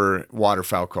 2023 for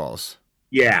waterfowl calls.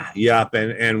 Yeah, yep.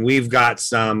 And we've got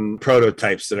some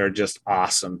prototypes that are just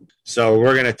awesome. So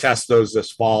we're going to test those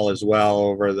this fall as well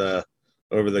over the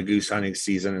goose hunting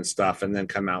season and stuff, and then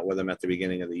come out with them at the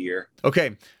beginning of the year.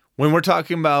 Okay. When we're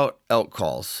talking about elk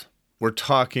calls, we're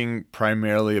talking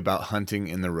primarily about hunting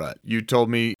in the rut. You told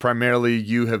me primarily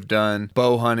you have done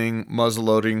bow hunting,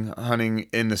 muzzleloading hunting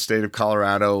in the state of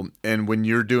Colorado. And when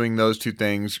you're doing those two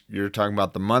things, you're talking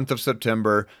about the month of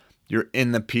September, you're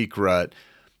in the peak rut.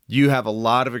 You have a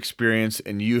lot of experience,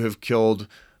 and you have killed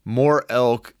more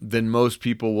elk than most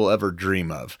people will ever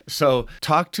dream of. So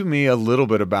talk to me a little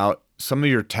bit about some of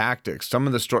your tactics, some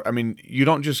of the story. I mean, you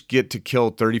don't just get to kill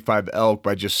 35 elk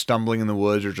by just stumbling in the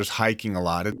woods or just hiking a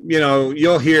lot.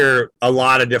 You'll hear a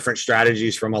lot of different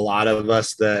strategies from a lot of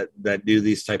us that do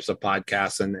these types of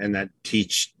podcasts and that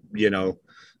teach,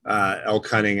 elk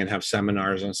hunting and have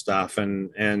seminars and stuff.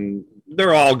 And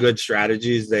they're all good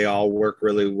strategies. They all work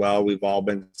really well. We've all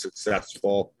been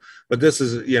successful. But this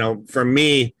is, for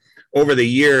me, over the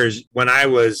years, when I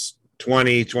was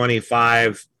 20,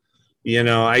 25,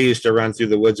 I used to run through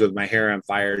the woods with my hair on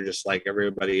fire, just like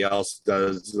everybody else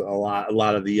does. A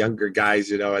lot of the younger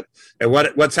guys, and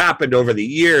what's happened over the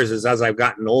years is as I've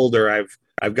gotten older,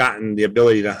 I've gotten the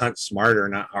ability to hunt smarter,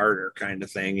 not harder, kind of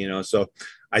thing. So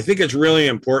I think it's really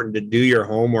important to do your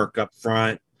homework up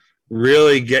front,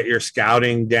 really get your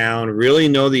scouting down, really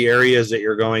know the areas that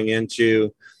you're going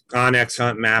into. OnX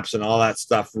Hunt maps and all that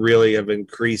stuff really have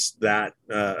increased that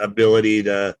ability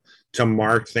to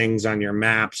mark things on your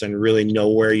maps and really know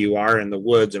where you are in the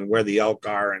woods and where the elk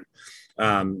are. And,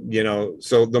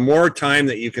 so the more time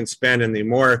that you can spend and the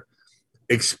more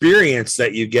experience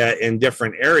that you get in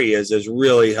different areas is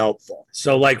really helpful.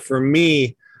 So like for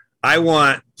me, I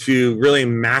want to really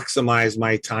maximize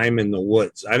my time in the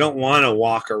woods. I don't want to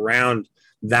walk around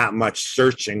that much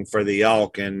searching for the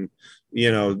elk and,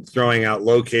 throwing out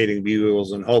locating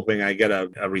bugles and hoping I get a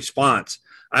response.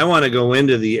 I want to go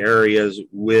into the areas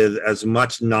with as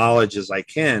much knowledge as I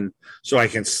can so I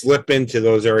can slip into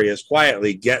those areas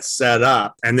quietly, get set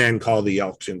up, and then call the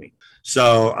elk to me.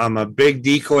 So I'm a big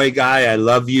decoy guy. I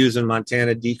love using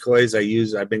Montana decoys.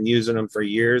 I've been using them for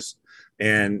years,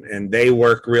 and they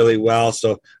work really well.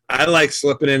 So I like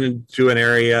slipping into an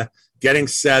area, getting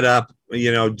set up,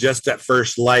 just at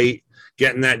first light,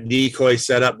 getting that decoy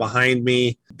set up behind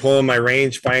me, pulling my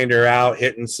rangefinder out,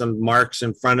 hitting some marks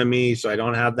in front of me so I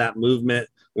don't have that movement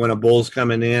when a bull's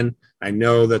coming in. I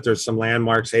know that there's some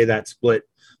landmarks. Hey, that split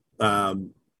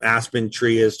aspen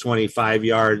tree is 25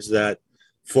 yards. That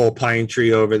full pine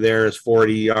tree over there is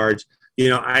 40 yards.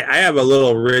 I have a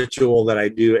little ritual that I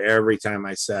do every time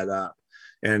I set up.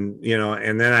 And,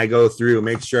 and then I go through,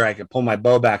 make sure I can pull my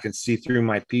bow back and see through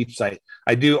my peep sight.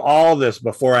 I do all this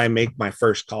before I make my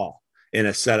first call in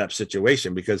a setup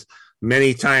situation, because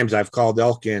many times I've called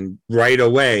elk in right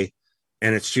away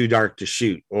and it's too dark to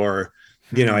shoot, or,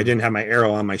 I didn't have my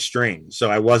arrow on my string,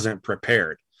 so I wasn't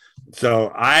prepared.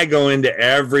 So I go into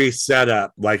every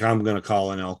setup like I'm going to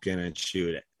call an elk in and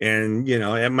shoot it. And,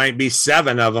 it might be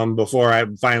 7 of them before I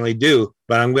finally do,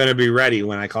 but I'm going to be ready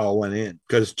when I call one in,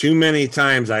 because too many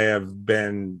times I have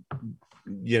been,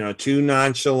 too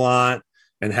nonchalant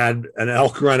and had an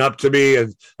elk run up to me,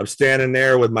 and I'm standing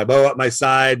there with my bow at my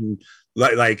side and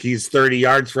like he's 30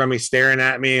 yards from me staring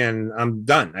at me, and I'm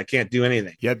done. I can't do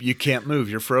anything. Yep. You can't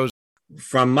move. You're frozen.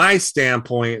 From my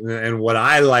standpoint, and what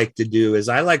I like to do is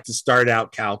I like to start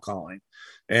out cow calling.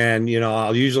 And,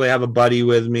 I'll usually have a buddy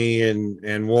with me,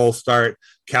 and we'll start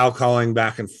cow calling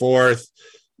back and forth,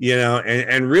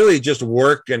 and really just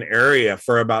work an area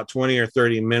for about 20 or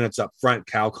 30 minutes up front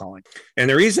cow calling. And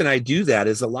the reason I do that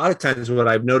is a lot of times what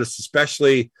I've noticed,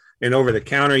 especially in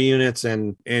over-the-counter units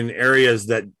and in areas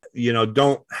that,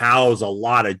 don't house a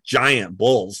lot of giant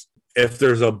bulls, if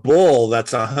there's a bull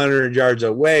that's 100 yards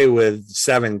away with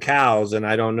 7 cows and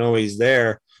I don't know he's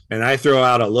there, and I throw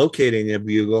out a locating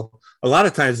bugle, a lot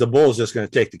of times the bull is just going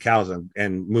to take the cows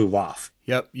and move off.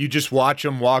 Yep. You just watch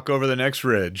him walk over the next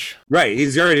ridge. Right.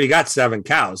 He's already got 7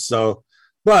 cows. So,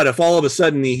 but if all of a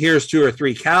sudden he hears 2 or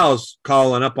 3 cows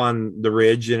calling up on the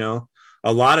ridge, a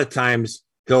lot of times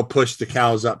he'll push the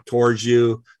cows up towards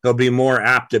you. He'll be more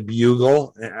apt to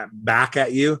bugle back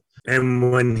at you.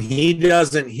 And when he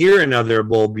doesn't hear another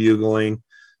bull bugling,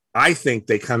 I think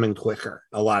they come in quicker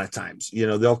a lot of times.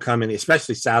 They'll come in,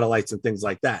 especially satellites and things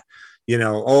like that.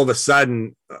 All of a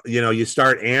sudden, you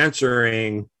start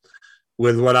answering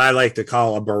with what I like to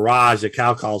call a barrage of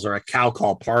cow calls, or a cow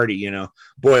call party.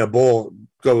 Boy, a bull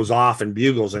goes off and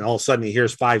bugles, and all of a sudden he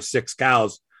hears 5, 6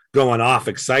 cows going off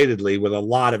excitedly with a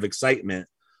lot of excitement.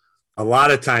 A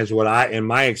lot of times in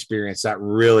my experience, that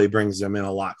really brings them in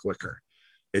a lot quicker.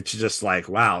 It's just like,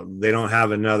 wow, they don't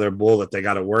have another bull that they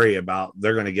got to worry about.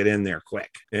 They're going to get in there quick.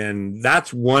 And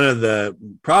that's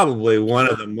probably one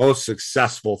of the most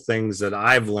successful things that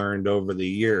I've learned over the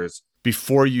years.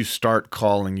 Before you start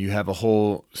calling, you have a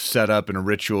whole setup and a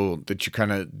ritual that you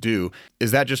kind of do. Is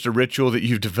that just a ritual that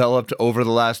you've developed over the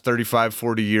last 35,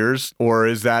 40 years? Or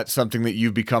is that something that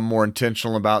you've become more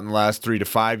intentional about in the last 3 to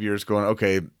 5 years, going,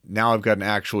 okay, now I've got an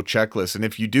actual checklist? And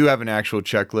if you do have an actual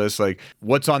checklist, like,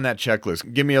 what's on that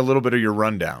checklist? Give me a little bit of your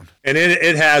rundown. And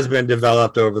it has been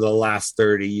developed over the last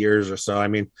 30 years or so. I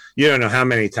mean, you don't know how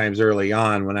many times early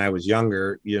on when I was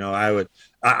younger,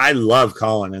 I love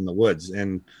calling in the woods.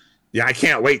 And yeah, I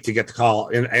can't wait to get the call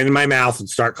in my mouth and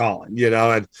start calling,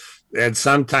 and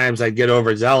sometimes I get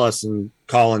overzealous and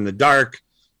call in the dark,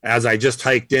 as I just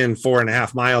hiked in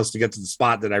 4.5 miles to get to the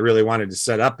spot that I really wanted to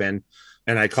set up in.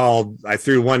 And I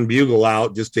threw one bugle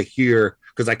out just to hear,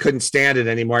 because I couldn't stand it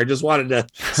anymore. I just wanted to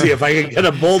see if I could get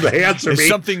a bull to answer me.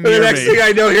 Something the next thing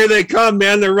I know, here they come,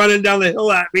 man. They're running down the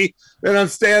hill at me, and I'm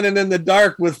standing in the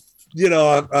dark with,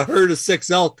 a herd of 6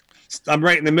 elk I'm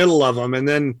right in the middle of them, and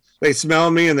then they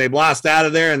smell me and they blast out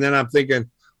of there, and then I'm thinking,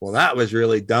 well, that was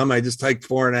really dumb. I just hiked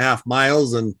 4.5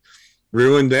 miles and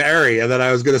ruined the area that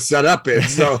I was going to set up in.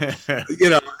 So,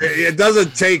 it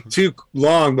doesn't take too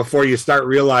long before you start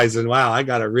realizing, wow, I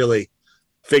got to really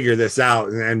figure this out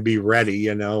and be ready,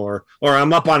 or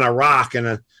I'm up on a rock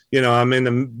and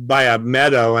I'm by a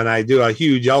meadow and I do a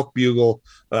huge elk bugle,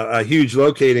 a huge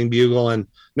locating bugle. And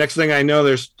next thing I know,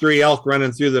 there's 3 elk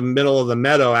running through the middle of the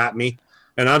meadow at me.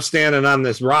 And I'm standing on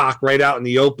this rock right out in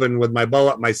the open with my bow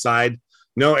at my side,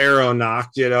 no arrow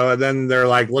knocked, and then they're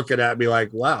like looking at me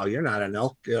like, wow, you're not an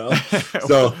elk,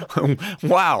 So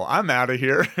wow, I'm out of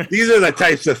here. These are the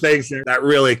types of things that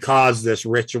really cause this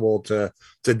ritual to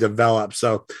develop.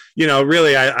 So,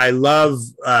 really, I love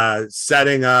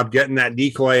setting up, getting that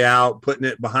decoy out, putting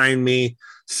it behind me,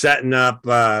 setting up,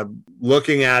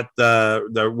 looking at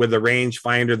with the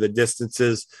rangefinder, the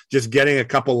distances, just getting a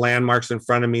couple landmarks in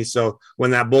front of me. So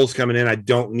when that bull's coming in, I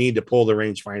don't need to pull the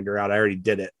rangefinder out. I already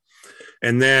did it.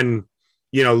 And then,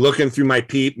 looking through my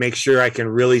peep, make sure I can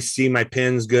really see my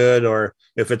pins good, or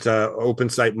if it's a open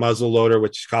sight muzzle loader,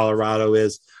 which Colorado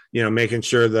is, making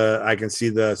sure that I can see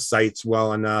the sights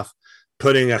well enough,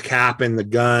 putting a cap in the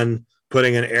gun,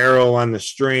 putting an arrow on the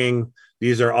string.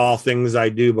 These are all things I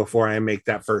do before I make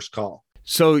that first call.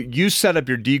 So you set up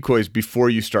your decoys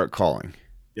before you start calling.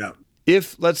 Yeah.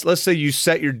 If let's say you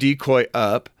set your decoy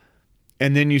up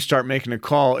and then you start making a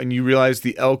call and you realize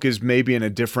the elk is maybe in a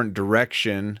different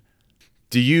direction,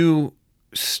 do you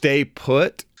stay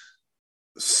put?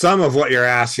 Some of what you're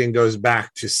asking goes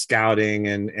back to scouting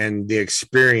and the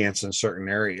experience in certain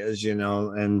areas,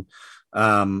 and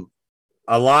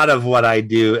a lot of what I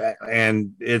do,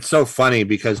 and it's so funny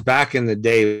because back in the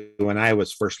day when I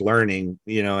was first learning,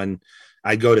 and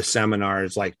I'd go to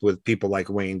seminars like with people like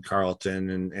Wayne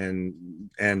Carlton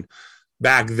and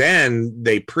back then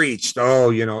they preached,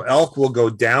 elk will go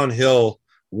downhill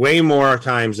way more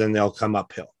times than they'll come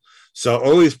uphill. So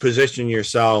always position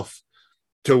yourself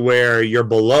to where you're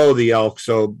below the elk.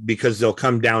 So because they'll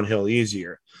come downhill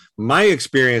easier. My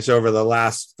experience over the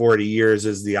last 40 years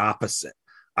is the opposite.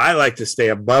 I like to stay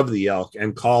above the elk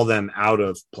and call them out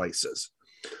of places.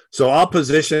 So I'll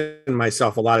position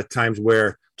myself a lot of times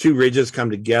where 2 ridges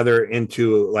come together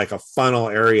into like a funnel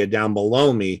area down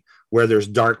below me, where there's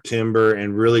dark timber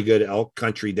and really good elk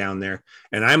country down there.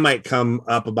 And I might come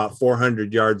up about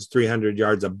 400 yards, 300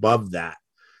 yards above that,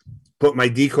 put my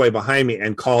decoy behind me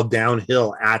and call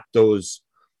downhill at those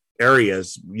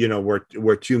areas,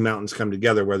 where 2 mountains come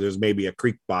together, where there's maybe a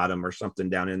creek bottom or something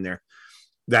down in there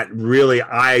that really,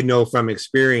 I know from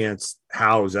experience,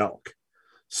 house elk.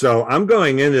 So I'm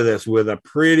going into this with a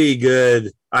pretty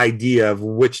good idea of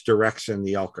which direction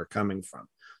the elk are coming from.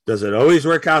 Does it always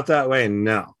work out that way?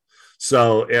 No.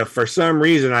 So if for some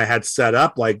reason I had set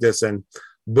up like this and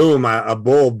boom, a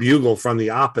bull bugle from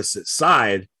the opposite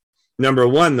side, number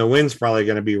one, the wind's probably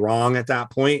going to be wrong at that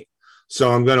point.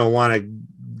 So I'm going to want to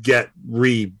get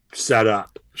reset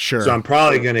up. Sure. So I'm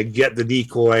probably going to get the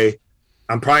decoy.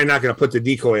 I'm probably not going to put the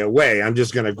decoy away. I'm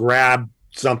just going to grab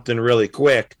something really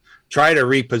quick, try to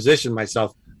reposition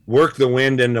myself, work the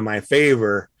wind into my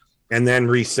favor, and then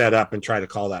reset up and try to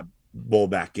call that bull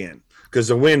back in. Because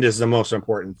the wind is the most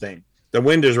important thing. The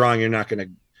wind is wrong, you're not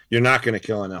going to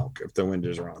kill an elk if the wind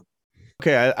is wrong.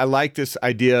 Okay, I like this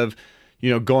idea of,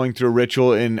 going through a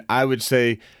ritual. And I would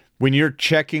say when you're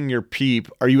checking your peep,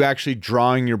 are you actually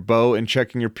drawing your bow and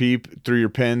checking your peep through your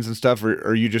pins and stuff? Or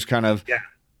are you just kind of, yeah.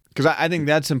 Because I think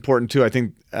that's important too. I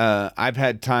think I've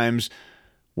had times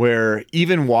where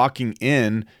even walking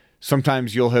in,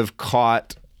 sometimes you'll have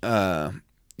caught,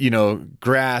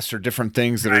 grass or different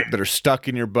things that are stuck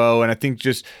in your bow. And I think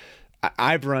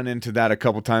I've run into that a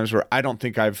couple times where I don't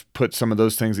think I've put some of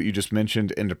those things that you just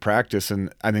mentioned into practice.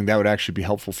 And I think that would actually be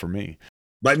helpful for me.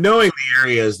 But knowing the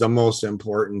area is the most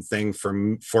important thing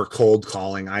for cold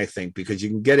calling, I think, because you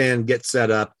can get in, get set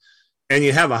up, and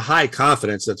you have a high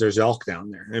confidence that there's elk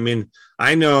down there. I mean,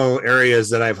 I know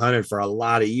areas that I've hunted for a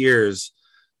lot of years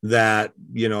that,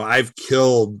 I've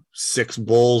killed 6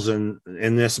 bulls in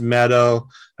this meadow.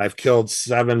 I've killed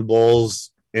 7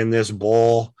 bulls in this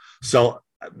bowl. So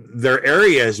there are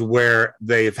areas where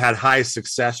they've had high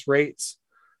success rates.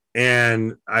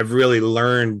 And I've really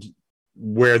learned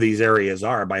where these areas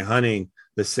are by hunting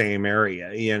the same area,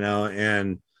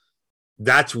 and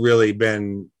that's really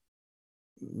been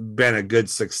a good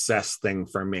success thing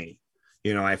for me.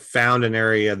 I found an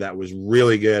area that was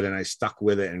really good and I stuck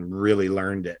with it and really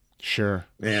learned it. Sure.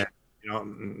 And,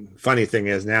 funny thing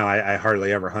is now I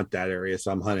hardly ever hunt that area.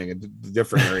 So I'm hunting a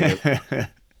different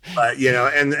area, but,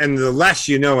 and the less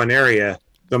an area,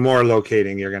 the more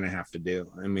locating you're going to have to do.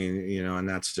 I mean, and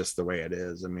that's just the way it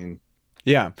is. I mean,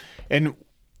 yeah. And,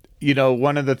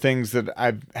 one of the things that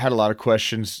I've had a lot of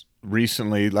questions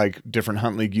recently, like different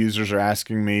Hunt League users are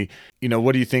asking me,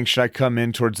 what do you think? Should I come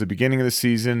in towards the beginning of the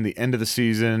season, the end of the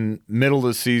season, middle of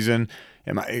the season?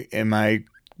 Am I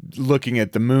looking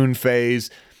at the moon phase?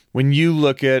 When you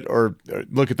look at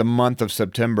the month of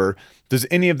September, does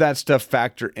any of that stuff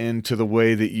factor into the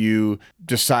way that you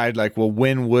decide, like, well,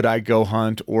 when would I go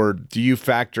hunt? Or do you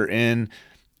factor in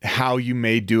how you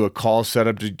may do a call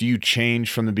setup? Do you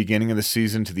change from the beginning of the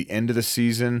season to the end of the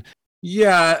season?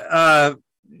 Yeah.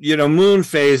 Moon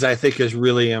phase, I think, is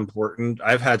really important.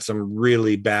 I've had some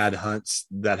really bad hunts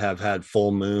that have had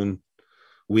full moon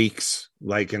weeks,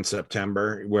 like in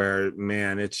September, where,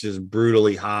 man, it's just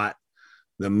brutally hot.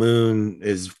 The moon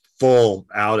is full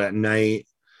out at night,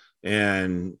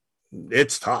 and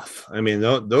it's tough. I mean,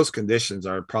 those conditions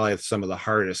are probably some of the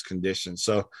hardest conditions.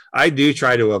 So I do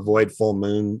try to avoid full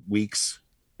moon weeks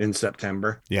in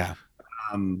September. Yeah.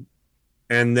 And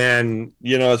then,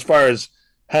 as far as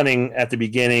hunting at the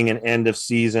beginning and end of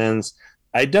seasons,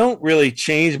 I don't really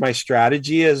change my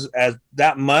strategy as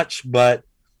that much, but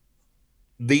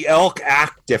the elk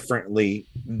act differently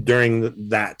during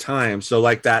that time. So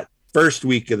like that first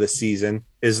week of the season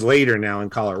is later now in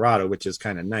Colorado, which is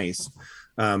kind of nice.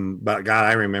 But God,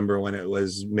 I remember when it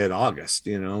was mid-August,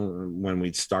 when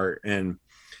we'd start. And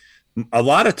a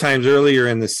lot of times earlier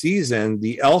in the season,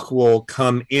 the elk will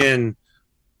come in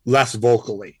less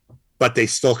vocally, but they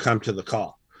still come to the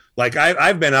call. Like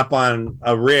I've been up on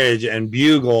a ridge and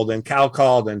bugled and cow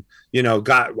called and,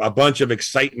 got a bunch of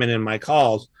excitement in my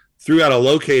calls, threw out a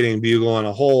locating bugle and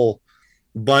a whole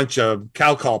bunch of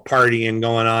cow call partying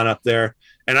going on up there.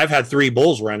 And I've had 3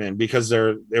 bulls run in because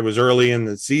it was early in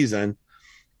the season.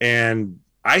 And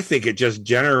I think it just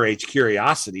generates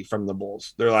curiosity from the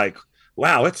bulls. They're like,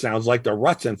 wow, it sounds like the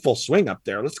rut's in full swing up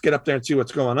there. Let's get up there and see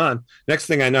what's going on. Next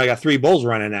thing I know, I got 3 bulls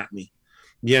running at me,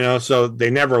 so they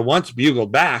never once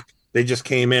bugled back. They just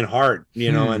came in hard,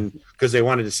 and because they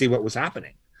wanted to see what was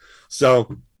happening.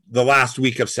 So the last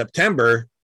week of September,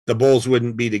 the bulls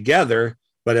wouldn't be together,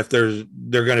 but if they're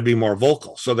going to be more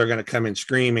vocal. So they're going to come in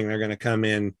screaming. They're going to come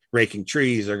in raking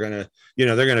trees. They're going to,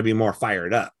 they're going to be more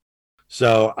fired up.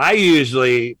 So I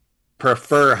usually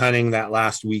prefer hunting that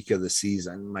last week of the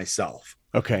season myself.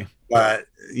 Okay. But,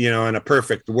 in a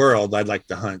perfect world, I'd like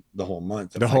to hunt the whole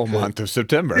month. The whole month of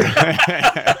September.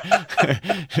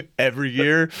 Every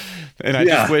year. And I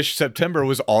just wish September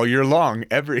was all year long.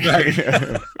 Every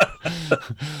year.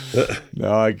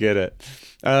 No, I get it.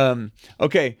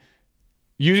 Okay.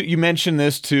 You mentioned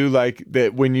this too, like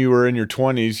that when you were in your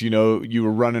 20s, you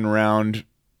were running around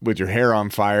with your hair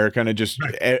on fire, kind of just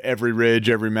every ridge,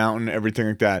 every mountain, everything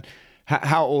like that.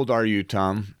 How old are you,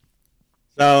 Tom?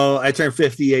 So I turned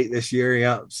 58 this year.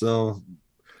 Yeah. So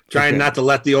trying not to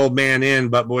let the old man in,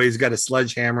 but boy, he's got a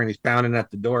sledgehammer and he's pounding at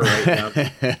the door right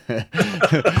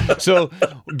now. So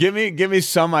give me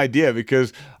some idea,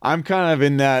 because I'm kind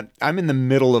of I'm in the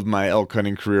middle of my elk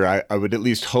hunting career. I would at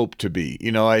least hope to be.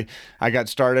 I got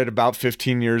started about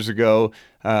 15 years ago.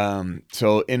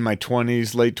 So in my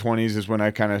 20s, late 20s is when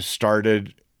I kind of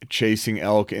started chasing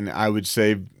elk, and I would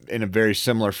say in a very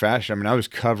similar fashion. I mean, I was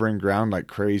covering ground like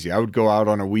crazy. I would go out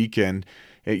on a weekend,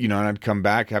 and I'd come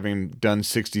back having done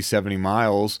 60, 70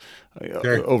 miles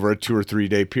over a 2 or 3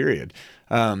 day period.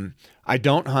 I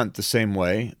don't hunt the same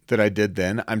way that I did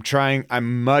then.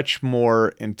 I'm much more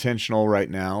intentional right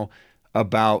now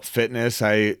about fitness.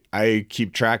 I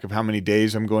keep track of how many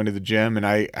days I'm going to the gym, and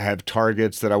I have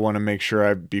targets that I want to make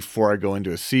sure before I go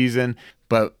into a season.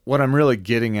 But what I'm really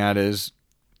getting at is,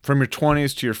 from your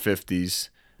 20s to your 50s,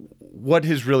 what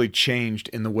has really changed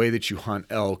in the way that you hunt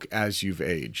elk as you've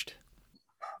aged?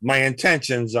 My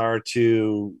intentions are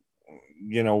to,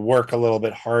 work a little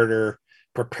bit harder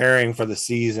preparing for the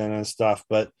season and stuff,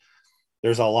 but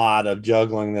there's a lot of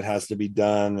juggling that has to be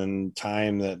done and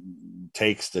time that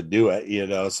takes to do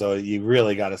it, so you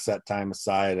really got to set time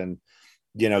aside and,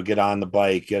 get on the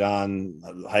bike, get on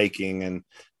hiking.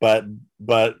 But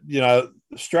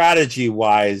strategy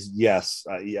wise, yes,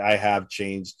 I have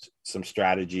changed some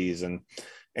strategies,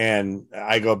 and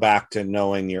I go back to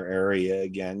knowing your area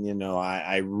again.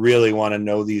 I really want to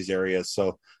know these areas,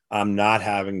 so I'm not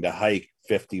having to hike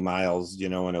 50 miles,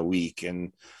 in a week.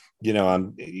 And,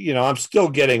 I'm still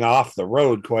getting off the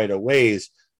road quite a ways,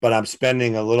 but I'm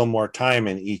spending a little more time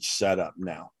in each setup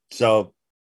now. So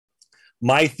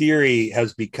my theory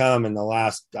has become, in the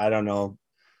last,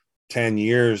 10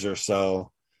 years or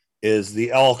so, is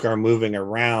the elk are moving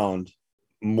around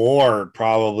more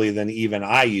probably than even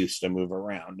I used to move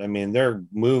around. I mean, they're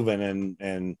moving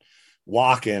and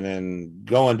walking and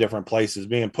going different places,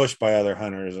 being pushed by other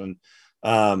hunters. And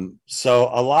so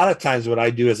a lot of times what I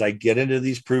do is I get into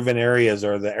these proven areas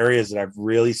or the areas that I've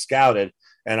really scouted,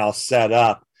 and I'll set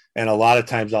up. And a lot of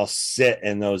times I'll sit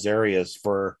in those areas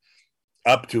for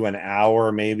up to an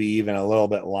hour, maybe even a little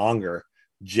bit longer,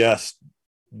 just,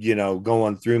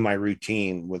 going through my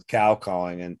routine with cow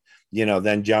calling and,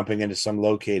 then jumping into some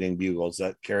locating bugles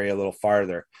that carry a little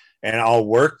farther. And I'll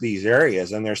work these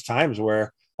areas. And there's times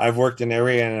where I've worked an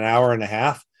area in an hour and a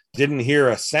half, didn't hear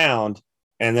a sound.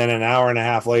 And then an hour and a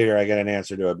half later, I get an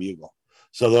answer to a bugle.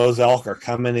 So those elk are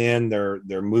coming in,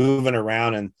 they're moving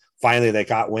around, and finally they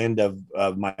got wind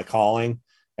of my calling,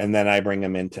 and then I bring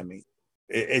them into me.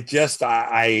 It just,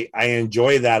 I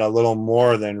enjoy that a little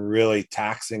more than really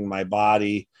taxing my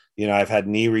body. I've had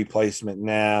knee replacement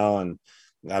now, and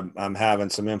I'm having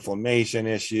some inflammation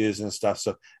issues and stuff.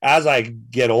 So as I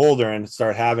get older and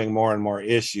start having more and more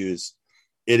issues,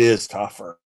 it is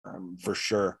tougher, for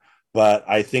sure. But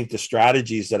I think the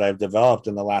strategies that I've developed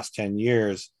in the last 10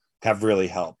 years have really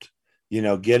helped.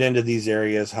 Get into these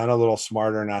areas, hunt a little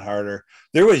smarter, not harder.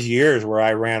 There was years where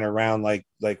I ran around, like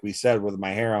we said, with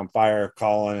my hair on fire,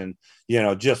 calling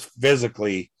and, just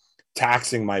physically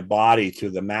taxing my body to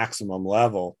the maximum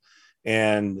level.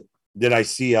 And did I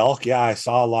see elk? Yeah, I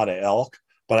saw a lot of elk,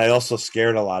 but I also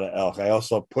scared a lot of elk. I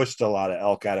also pushed a lot of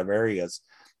elk out of areas.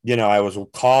 I was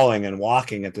calling and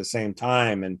walking at the same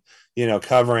time, and,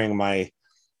 covering my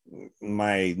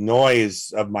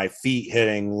noise of my feet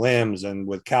hitting limbs and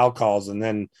with cow calls. And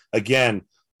then again,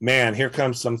 man, here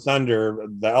comes some thunder.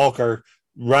 The elk are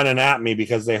running at me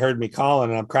because they heard me calling,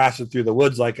 and I'm crashing through the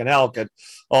woods like an elk. And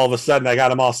all of a sudden I got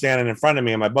them all standing in front of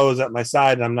me, and my bow's at my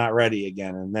side, and I'm not ready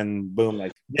again. And then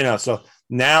boom, so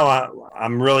now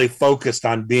I'm really focused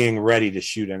on being ready to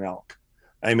shoot an elk.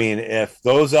 I mean, if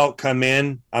those elk come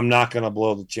in, I'm not going to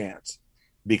blow the chance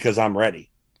because I'm ready.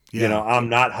 Yeah. I'm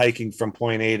not hiking from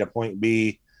point A to point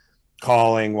B,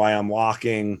 calling while I'm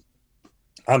walking.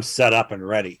 I'm set up and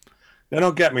ready. Now,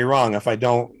 don't get me wrong. A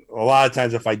lot of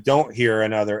times, if I don't hear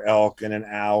another elk in an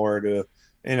hour to,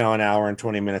 an hour and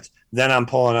 20 minutes, then I'm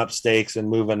pulling up stakes and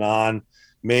moving on.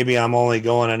 Maybe I'm only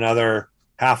going another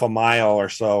half a mile or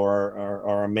so,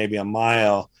 or maybe a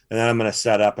mile, and then I'm going to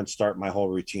set up and start my whole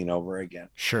routine over again.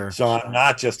 Sure. So I'm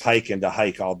not just hiking to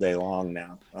hike all day long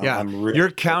now. Yeah.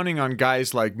 You're counting on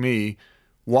guys like me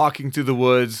walking through the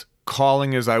woods,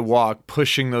 calling as I walk,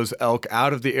 pushing those elk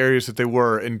out of the areas that they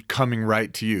were and coming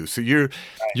right to you. So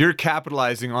you're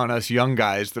capitalizing on us young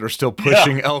guys that are still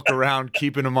pushing elk around,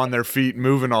 keeping them on their feet,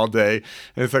 moving all day.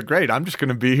 And it's like, great, I'm just going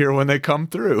to be here when they come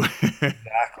through.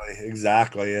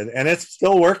 Exactly. And it's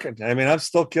still working. I mean, I'm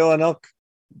still killing elk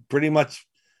pretty much,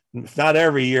 if not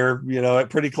every year,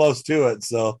 pretty close to it.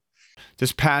 So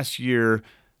this past year,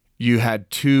 you had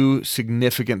two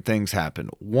significant things happen.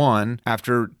 One,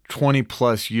 after 20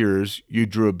 plus years, you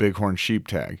drew a bighorn sheep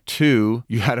tag. Two,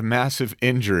 you had a massive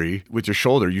injury with your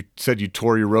shoulder. You said you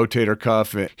tore your rotator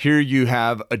cuff. Here you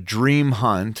have a dream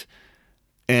hunt,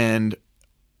 and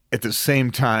at the same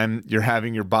time, you're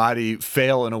having your body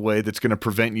fail in a way that's going to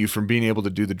prevent you from being able to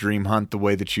do the dream hunt the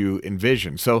way that you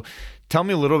envision. So tell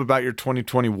me a little bit about your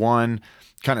 2021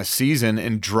 kind of season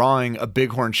and drawing a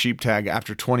bighorn sheep tag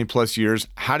after 20 plus years.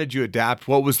 How did you adapt?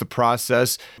 What was the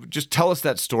process? Just tell us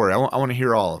that story. I want to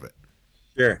hear all of it.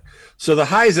 Sure. So the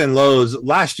highs and lows,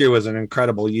 last year was an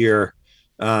incredible year.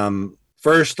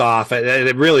 First off,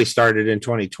 it really started in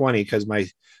 2020 because my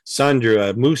son drew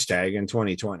a moose tag in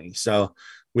 2020. So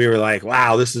we were like,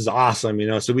 wow, this is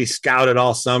awesome. So we scouted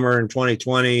all summer in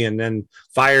 2020, and then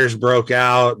fires broke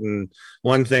out, and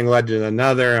one thing led to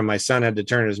another. And my son had to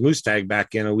turn his moose tag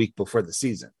back in a week before the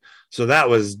season. So that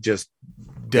was just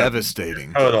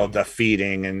devastating, total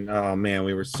defeating. And oh man,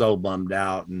 we were so bummed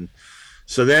out. And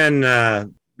so then,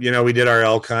 we did our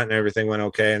elk hunt and everything went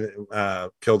okay, and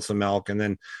killed some elk. And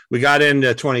then we got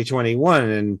into 2021,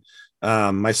 and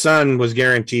my son was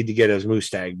guaranteed to get his moose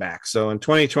tag back. So in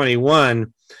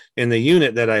 2021, in the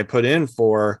unit that I put in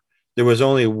for, there was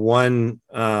only one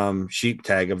sheep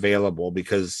tag available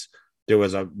because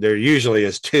there usually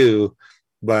is two,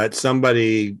 but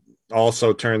somebody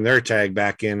also turned their tag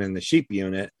back in the sheep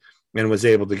unit and was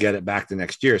able to get it back the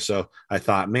next year. So I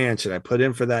thought, man, should I put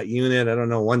in for that unit? I don't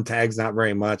know. One tag's not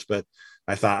very much, but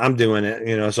I thought I'm doing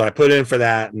it, so I put in for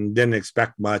that and didn't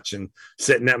expect much, and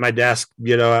sitting at my desk,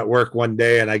 at work one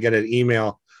day, and I get an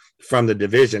email from the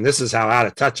division. This is how out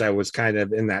of touch I was kind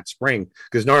of in that spring,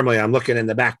 because normally I'm looking in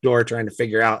the back door trying to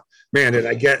figure out, man, did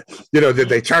I get, did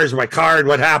they charge my card?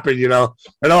 What happened? And all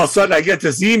of a sudden I get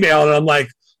this email and I'm like,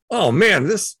 oh man,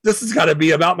 this has got to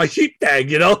be about my sheep tag,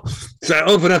 So I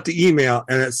open up the email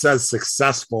and it says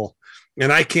successful.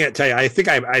 And I can't tell you, I think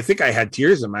I had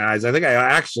tears in my eyes. I think I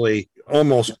actually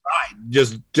almost cried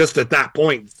just at that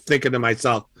point, thinking to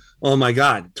myself, oh my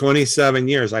God, 27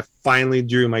 years, I finally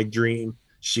drew my dream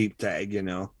sheep tag,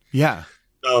 Yeah.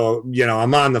 So,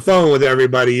 I'm on the phone with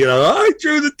everybody, I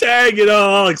drew the tag,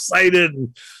 all excited.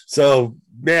 And so,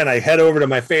 man, I head over to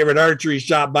my favorite archery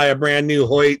shop, buy a brand new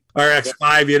Hoyt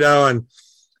RX5,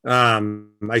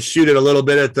 and I shoot it a little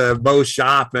bit at the bow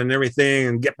shop and everything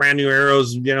and get brand new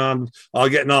arrows. I'm all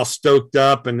getting all stoked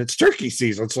up, and it's turkey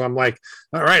season. So I'm like,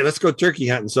 all right, let's go turkey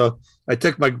hunting. So I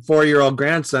took my 4-year-old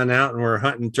grandson out, and we're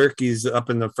hunting turkeys up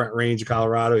in the Front Range of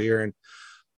Colorado here, and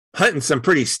hunting some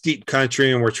pretty steep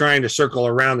country. And we're trying to circle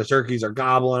around. The turkeys are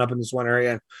gobbling up in this one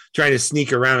area and trying to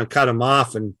sneak around and cut them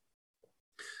off. And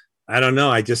I don't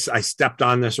know. I stepped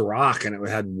on this rock, and it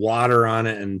had water on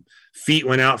it, and feet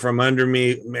went out from under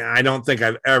me. Man, I don't think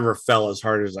I've ever fell as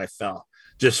hard as I fell.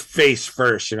 Just face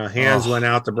first, hands went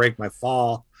out to break my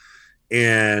fall,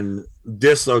 and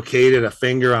dislocated a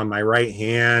finger on my right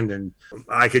hand. And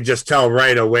I could just tell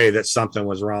right away that something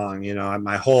was wrong.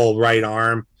 My whole right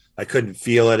arm, I couldn't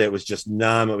feel it. It was just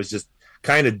numb. It was just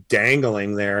kind of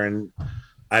dangling there. And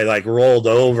I like rolled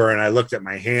over, and I looked at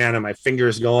my hand, and my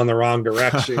fingers going the wrong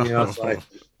direction, so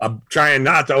I'm trying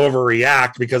not to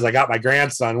overreact because I got my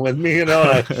grandson with me,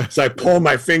 so I pull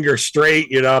my finger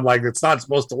straight, I'm like, it's not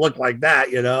supposed to look like that,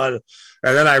 and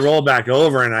then I rolled back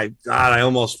over, and I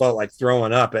almost felt like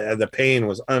throwing up. The pain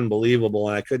was unbelievable,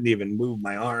 and I couldn't even move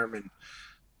my arm. And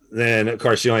then, of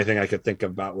course, the only thing I could think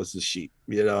about was the sheep.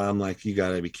 I'm like, you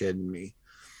got to be kidding me.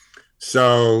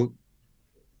 So,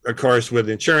 of course, with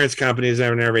insurance companies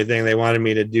and everything, they wanted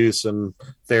me to do some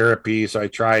therapy. So I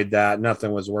tried that.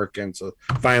 Nothing was working. So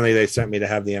finally, they sent me to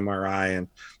have the MRI. And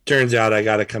turns out I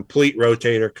got a complete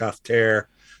rotator cuff tear,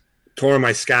 tore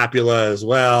my scapula as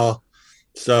well.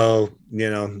 So,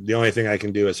 the only thing I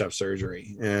can do is have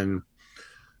surgery. And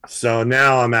so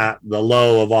now I'm at the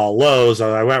low of all lows.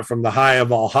 I went from the high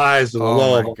of all highs to the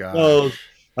low of all lows.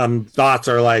 Thoughts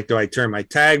are like, do I turn my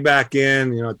tag back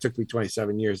in? It took me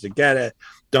 27 years to get it.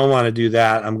 Don't want to do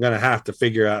that. I'm going to have to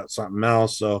figure out something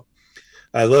else. So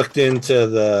I looked into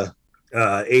the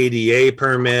ADA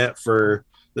permit for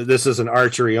this is an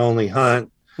archery only hunt.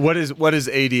 What is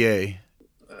ADA?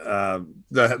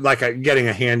 Getting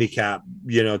a handicap,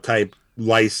 type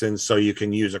license so you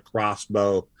can use a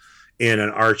crossbow in an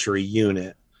archery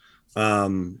unit.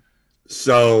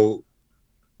 So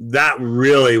that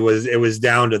really was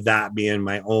down to that being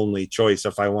my only choice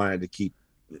if I wanted to keep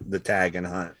the tag and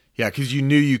hunt. Yeah, because you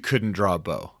knew you couldn't draw a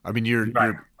bow. I mean, you're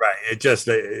right. It just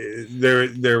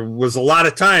there was a lot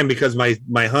of time because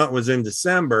my hunt was in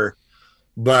December,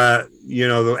 but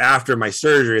after my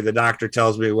surgery, the doctor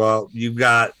tells me, well, you've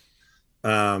got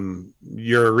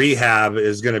your rehab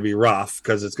is going to be rough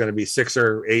because it's going to be 6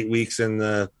 or 8 weeks in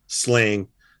the sling,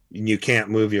 and you can't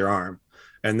move your arm,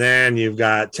 and then you've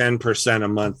got 10% a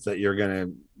month that you're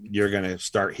gonna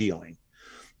start healing.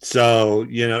 So,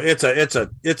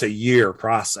 it's a year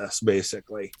process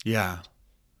basically. Yeah.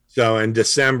 So in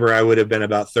December, I would have been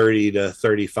about 30 to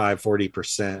 35,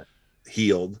 40%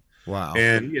 healed. Wow.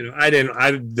 And,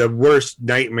 the worst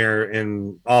nightmare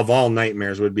of all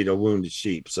nightmares would be to wound a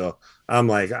sheep. So I'm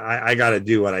like, I got to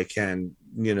do what I can,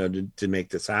 to make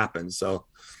this happen. So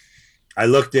I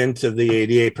looked into the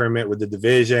ADA permit with the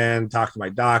division, talked to my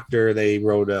doctor. They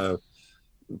wrote a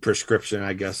prescription,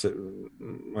 I guess,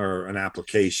 or an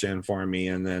application for me,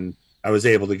 and then I was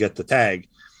able to get the tag.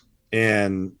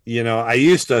 And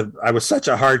I was such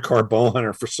a hardcore bow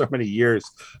hunter for so many years.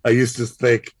 I used to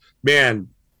think, man,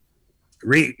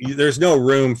 there's no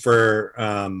room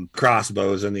for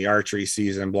crossbows in the archery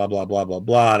season, blah blah blah blah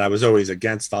blah, and I was always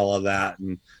against all of that.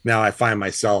 And now I find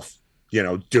myself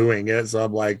doing it, so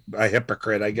I'm like a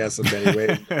hypocrite, I guess, in many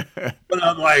ways. But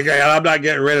I'm like, hey, I'm not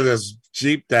getting rid of this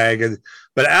sheep tag.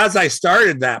 But as I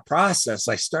started that process,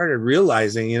 I started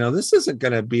realizing, this isn't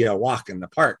going to be a walk in the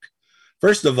park.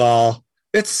 First of all,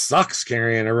 it sucks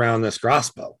carrying around this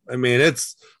crossbow. I mean,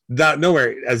 it's not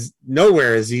nowhere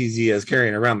as easy as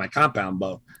carrying around my compound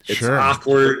bow. It's sure.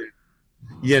 Awkward.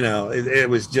 It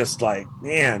was just like,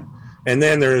 man. And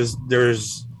then there's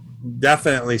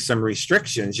definitely some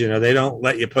restrictions. They don't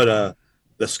let you put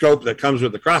the scope that comes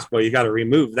with the crossbow. You got to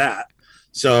remove that.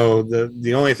 So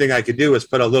the only thing I could do was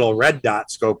put a little red dot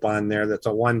scope on there that's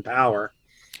a 1 power.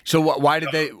 So why did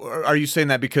they? Are you saying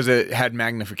that because it had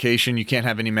magnification? You can't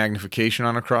have any magnification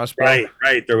on a crossbow.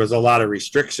 Right. There was a lot of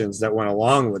restrictions that went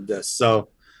along with this. So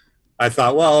I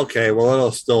thought, well, okay,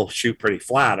 it'll still shoot pretty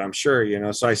flat, I'm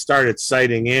sure. So I started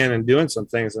sighting in and doing some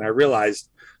things, and I realized,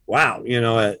 wow,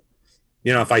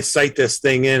 if I sight this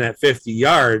thing in at 50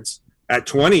 yards, at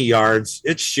 20 yards,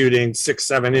 it's shooting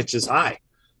 6-7 inches high.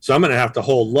 So I'm going to have to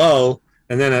hold low.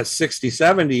 And then at 60,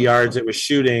 70 yards, it was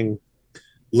shooting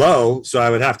low. So I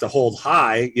would have to hold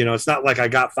high. You know, it's not like I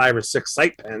got 5 or 6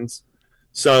 sight pins.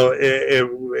 So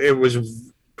it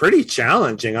was pretty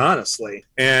challenging, honestly.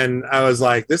 And I was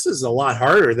like, this is a lot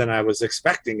harder than I was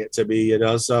expecting it to be, you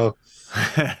know? So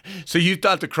so you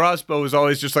thought the crossbow was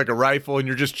always just like a rifle and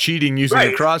you're just cheating using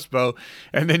a crossbow.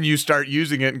 And then you start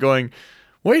using it and going,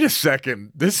 wait a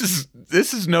second, this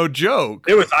is no joke.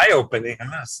 It was eye-opening,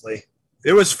 honestly.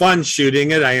 It was fun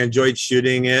shooting it. I enjoyed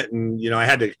shooting it. And, you know, I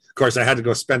had to go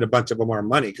spend a bunch of more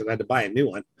money because I had to buy a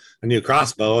new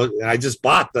crossbow. And I just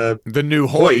bought the new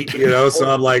Hoyt, you know, so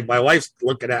I'm like, my wife's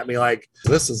looking at me like,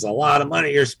 this is a lot of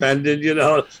money you're spending, you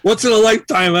know, once in a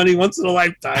lifetime, honey, once in a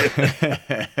lifetime.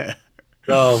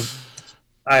 So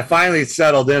I finally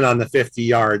settled in on the 50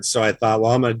 yards. So I thought,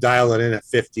 well, I'm going to dial it in at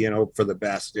 50 and hope for the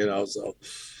best, you know, so.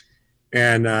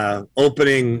 And then,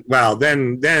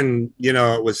 you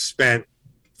know, it was spent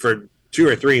for 2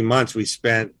 or 3 months. We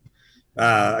spent,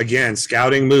 again,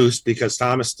 scouting moose because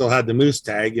Thomas still had the moose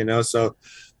tag, you know, so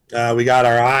we got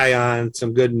our eye on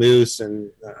some good moose. And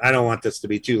I don't want this to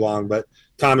be too long, but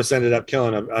Thomas ended up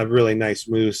killing a really nice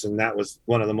moose. And that was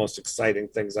one of the most exciting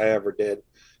things I ever did,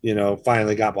 you know,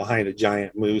 finally got behind a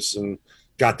giant moose and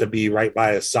got to be right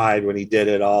by his side when he did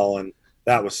it all. And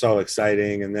that was so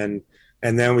exciting. And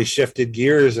then we shifted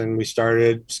gears and we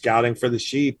started scouting for the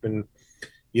sheep. And,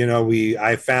 you know,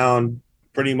 I found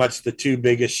pretty much the 2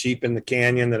 biggest sheep in the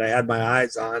canyon that I had my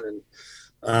eyes on.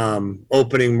 And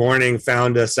opening morning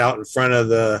found us out in front of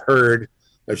the herd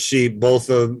of sheep.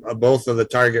 Both of the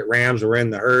target rams were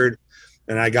in the herd.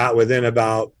 And I got within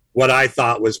about what I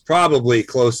thought was probably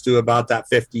close to about that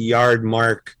 50-yard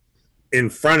mark in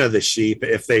front of the sheep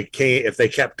if they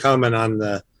kept coming on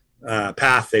the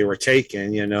path they were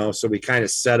taking, you know. So we kind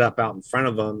of set up out in front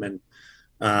of them, and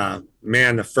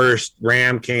the first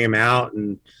ram came out,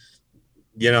 and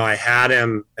you know, I had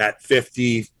him at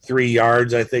 53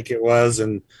 yards, I think it was,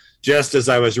 and just as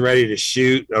I was ready to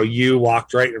shoot, you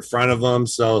walked right in front of him.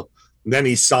 So then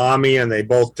he saw me, and they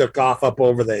both took off up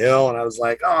over the hill, and I was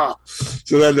like, oh.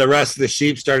 So then the rest of the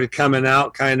sheep started coming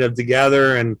out kind of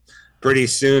together, and pretty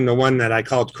soon the one that I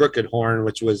called Crooked Horn,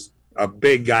 which was a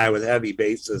big guy with heavy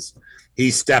bases,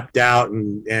 he stepped out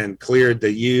and cleared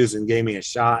the ewes and gave me a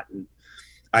shot. And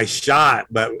I shot,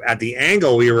 but at the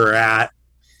angle we were at,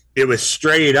 it was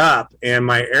straight up, and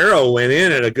my arrow went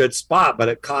in at a good spot, but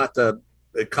it caught the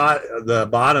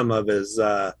bottom of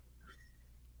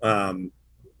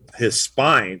his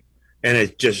spine, and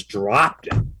it just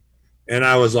dropped him. And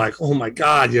I was like, oh my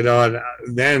God, you know. And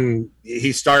then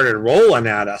he started rolling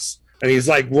at us. And he's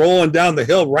like rolling down the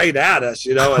hill right at us,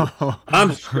 you know, and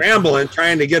I'm scrambling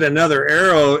trying to get another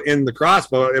arrow in the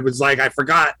crossbow. It was like I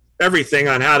forgot everything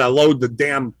on how to load the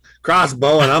damn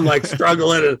crossbow, and I'm like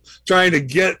struggling and trying to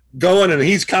get going, and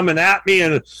he's coming at me,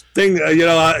 and you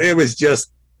know, it was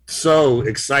just so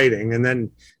exciting. And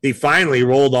then he finally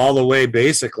rolled all the way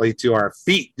basically to our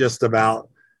feet just about,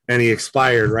 and he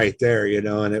expired right there, you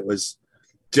know. And it was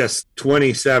just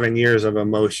 27 years of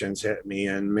emotions hit me,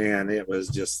 and man, it was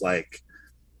just like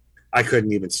I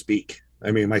couldn't even speak.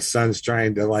 I mean, my son's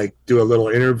trying to like do a little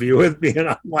interview with me, and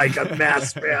I'm like a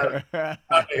mess, man.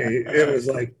 It was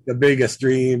like the biggest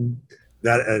dream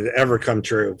that had ever come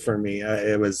true for me.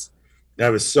 I was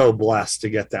so blessed to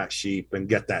get that sheep and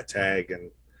get that tag, and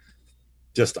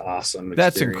just awesome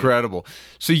experience. That's incredible.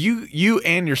 So you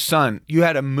and your son, you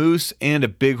had a moose and a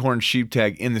bighorn sheep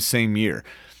tag in the same year.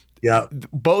 Yeah.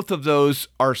 Both of those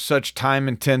are such time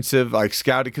intensive, like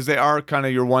scouting, because they are kind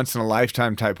of your once in a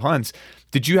lifetime type hunts.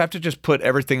 Did you have to just put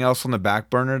everything else on the back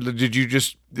burner?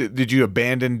 Did you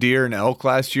abandon deer and elk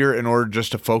last year in order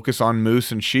just to focus on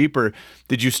moose and sheep, or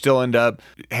did you still end up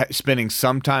spending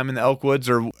some time in the elk woods?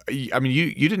 Or I mean,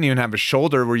 you didn't even have a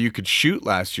shoulder where you could shoot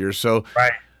last year, so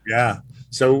right, yeah.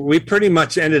 So we pretty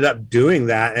much ended up doing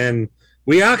that, and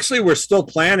we actually were still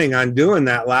planning on doing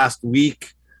that last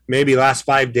week, maybe last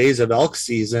 5 days of elk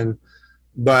season.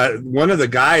 But one of the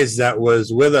guys that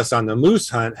was with us on the moose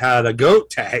hunt had a goat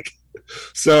tag.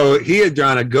 So he had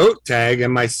drawn a goat tag,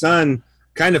 and my son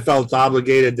kind of felt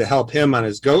obligated to help him on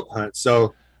his goat hunt.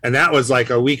 So, and that was like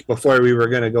a week before we were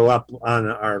going to go up on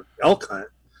our elk hunt.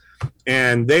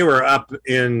 And they were up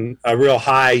in a real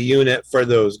high unit for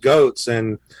those goats.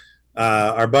 And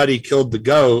our buddy killed the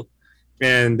goat,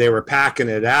 and they were packing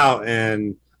it out,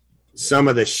 and some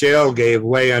of the shale gave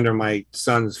way under my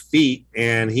son's feet,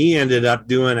 and he ended up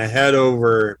doing a head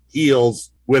over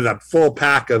heels with a full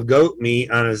pack of goat meat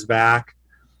on his back.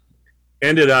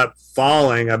 ended up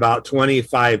falling about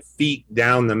 25 feet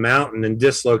down the mountain and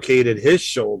dislocated his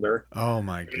shoulder. Oh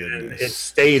my And it goodness.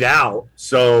 stayed out.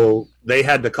 So they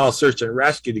had to call search and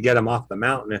rescue to get him off the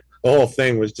mountain. The whole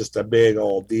thing was just a big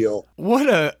old deal. What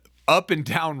a up and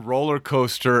down roller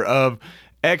coaster of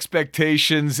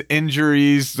expectations,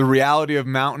 injuries, the reality of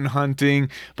mountain hunting,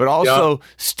 but also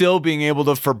still being able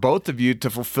to, for both of you, to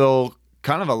fulfill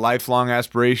kind of a lifelong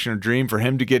aspiration or dream for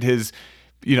him to get his,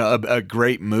 a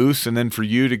great moose, and then for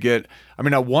you to get, I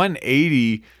mean, a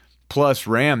 180 plus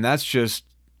ram. That's just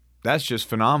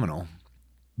phenomenal.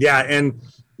 Yeah, and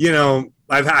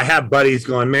I have buddies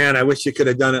going, man, I wish you could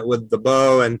have done it with the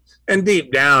bow, and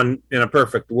deep down in a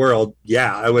perfect world,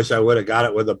 yeah, I wish I would have got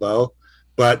it with a bow,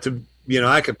 but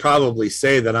I could probably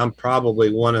say that I'm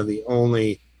probably one of the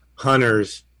only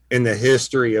hunters in the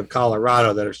history of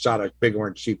Colorado that have shot a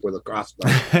bighorn sheep with a crossbow.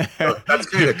 So that's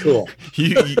kind of cool.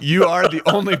 You are the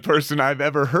only person I've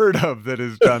ever heard of that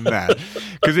has done that.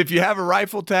 Because if you have a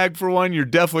rifle tag for one, you're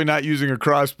definitely not using a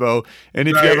crossbow. And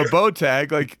if you have a bow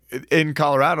tag, like in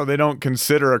Colorado, they don't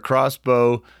consider a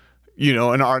crossbow,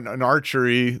 an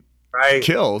archery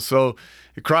kill. So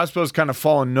the crossbows kind of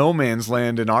fall in no man's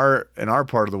land in our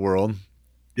part of the world.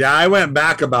 Yeah, I went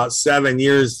back about 7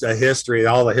 years of history,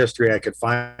 all the history I could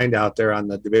find out there on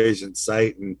the division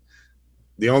site, and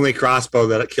the only crossbow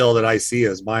that I see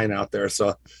is mine out there.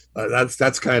 So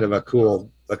that's kind of a cool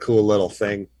little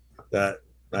thing that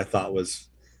I thought was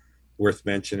worth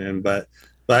mentioning. But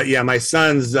yeah, my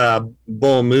son's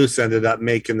bull moose ended up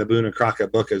making the Boone and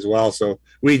Crockett book as well. So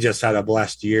we just had a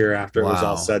blessed year after it was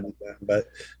all said and done.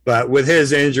 But with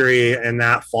his injury and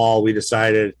that fall, we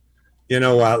decided, you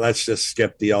know what, let's just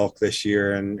skip the elk this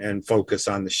year and focus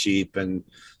on the sheep. And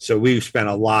so we spent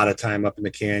a lot of time up in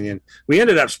the canyon. We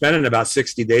ended up spending about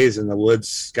 60 days in the woods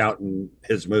scouting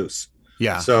his moose.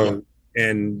 Yeah. So,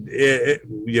 and it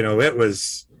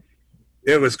was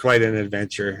quite an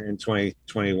adventure in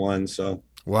 2021. So,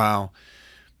 wow,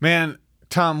 man,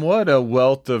 Tom, what a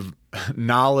wealth of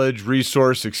knowledge,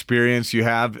 resource, experience you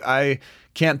have. I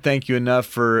can't thank you enough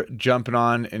for jumping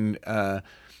on and,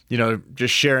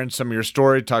 just sharing some of your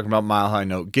story, talking about Mile High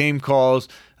Note game calls,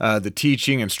 the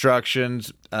teaching,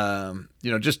 instructions,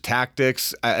 just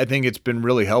tactics. I think it's been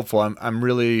really helpful. I'm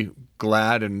really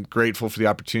glad and grateful for the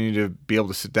opportunity to be able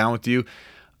to sit down with you.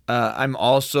 I'm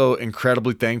also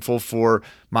incredibly thankful for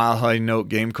Mile High Note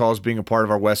game calls being a part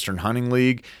of our Western Hunting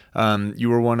League. You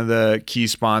were one of the key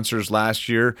sponsors last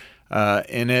year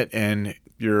in it, and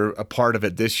you're a part of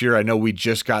it this year. I know we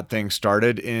just got things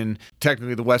started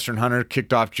technically the Western Hunter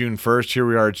kicked off June 1st. Here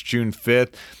we are, it's June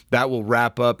 5th. That will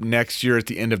wrap up next year at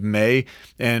the end of May.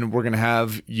 And we're going to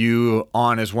have you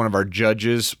on as one of our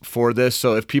judges for this.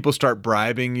 So if people start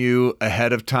bribing you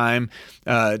ahead of time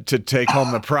to take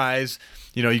home the prize,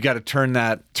 you got to turn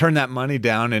that money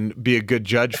down and be a good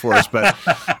judge for us. But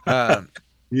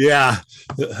yeah,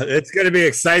 it's going to be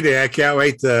exciting. I can't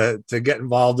wait to get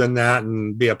involved in that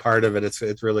and be a part of it.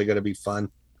 It's really going to be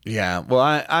fun. Yeah,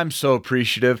 well, I'm so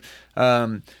appreciative.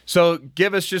 So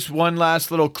give us just one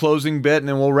last little closing bit, and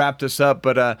then we'll wrap this up.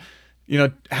 But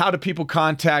how do people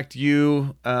contact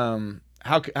you?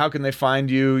 How can they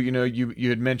find you? You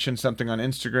had mentioned something on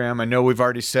Instagram. I know we've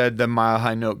already said the Mile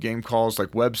High Note game calls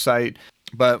like website,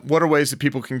 but what are ways that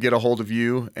people can get a hold of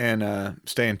you and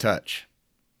stay in touch?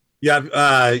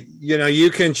 Yeah,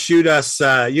 you can shoot us.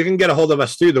 You can get a hold of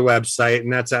us through the website,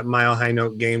 and that's at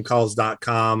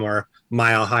milehighnotegamecalls.com or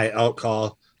Mile High Elk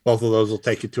Call. Both of those will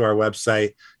take you to our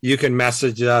website. You can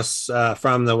message us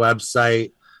from the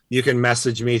website. You can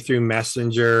message me through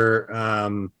Messenger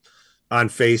on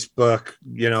Facebook.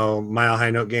 Mile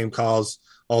High Note Game Calls.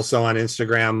 Also on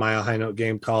Instagram, Mile High Note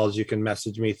Game Calls. You can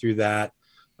message me through that.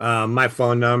 My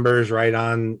phone number is right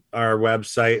on our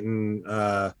website, and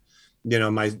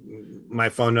my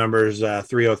phone number is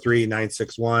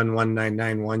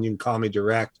 303-961-1991. You can call me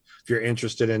direct. If you're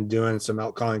interested in doing some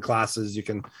elk calling classes, you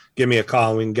can give me a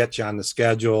call and we can get you on the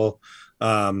schedule.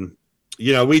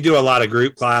 We do a lot of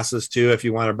group classes too. If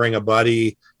you want to bring a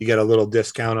buddy, you get a little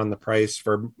discount on the price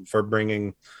for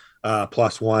bringing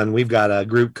plus one. We've got a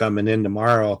group coming in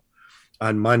tomorrow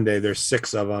on Monday. There's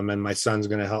 6 of them, and my son's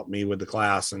going to help me with the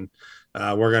class, and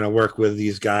we're going to work with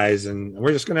these guys, and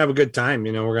we're just going to have a good time.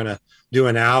 We're going to do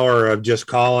an hour of just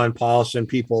calling, polishing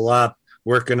people up,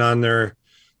 working on their,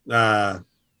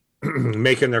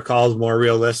 making their calls more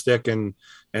realistic, and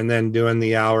then doing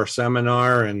the hour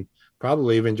seminar, and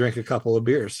probably even drink a couple of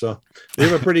beers. So we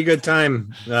have a pretty good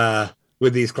time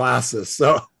with these classes.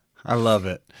 So I love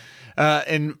it.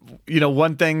 And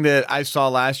one thing that I saw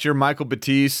last year, Michael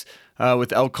Batiste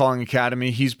with Elk Calling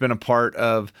Academy, he's been a part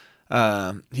of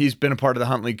He's been a part of the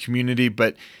Hunt League community,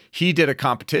 but he did a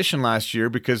competition last year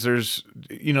because there's,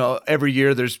 every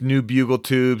year there's new bugle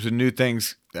tubes and new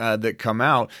things that come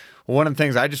out. One of the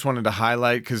things I just wanted to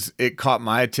highlight because it caught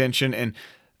my attention, and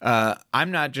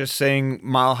I'm not just saying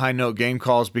Mile High Note game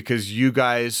calls because you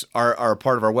guys are a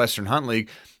part of our Western Hunt League.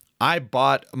 I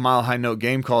bought Mile High Note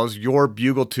game calls. Your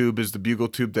bugle tube is the bugle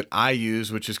tube that I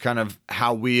use, which is kind of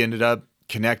how we ended up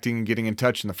connecting and getting in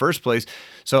touch in the first place.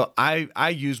 So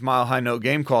I use Mile High Note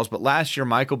game calls, but last year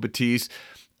Michael Batiste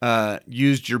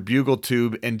used your bugle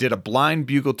tube and did a blind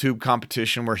bugle tube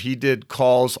competition where he did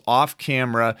calls off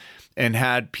camera and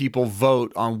had people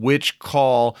vote on which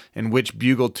call and which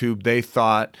bugle tube they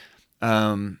thought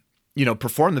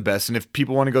performed the best. And if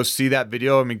people want to go see that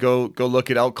video, go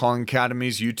look at Elk Calling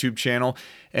Academy's YouTube channel.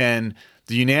 And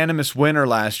the unanimous winner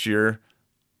last year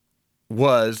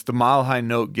was the Mile High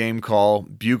Note game call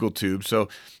bugle tube. So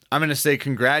I'm going to say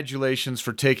congratulations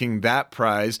for taking that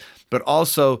prize. But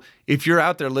also, if you're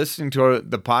out there listening to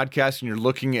the podcast and you're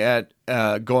looking at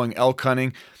going elk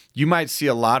hunting, you might see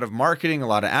a lot of marketing, a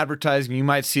lot of advertising. You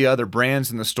might see other brands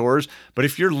in the stores. But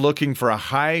if you're looking for a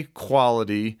high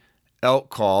quality elk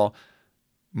call,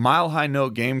 Mile High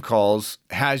Note game calls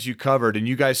has you covered, and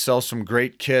you guys sell some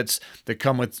great kits that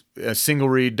come with a single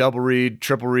reed, double reed,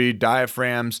 triple reed,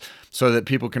 diaphragms, so that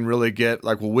people can really get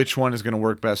which one is going to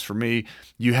work best for me.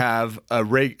 You have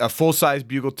a full size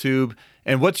bugle tube,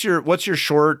 and what's your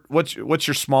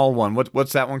small one?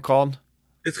 What's that one called?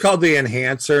 It's called the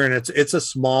Enhancer, and it's a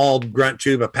small grunt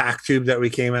tube, a pack tube that we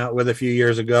came out with a few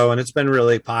years ago, and it's been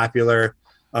really popular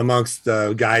amongst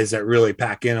the guys that really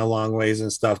pack in a long ways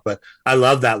and stuff. But I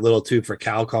love that little tube for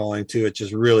cow calling too. It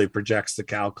just really projects the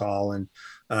cow call. And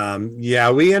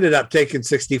we ended up taking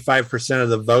 65% of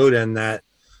the vote in that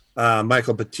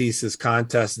Michael Batiste's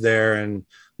contest there. And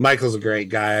Michael's a great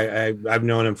guy. I've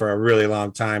known him for a really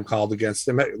long time, called against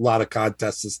him at a lot of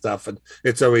contests and stuff. And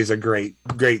it's always a great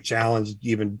challenge,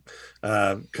 even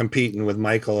competing with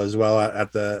Michael as well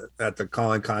at the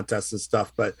calling contests and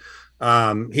stuff. But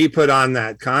he put on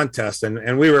that contest,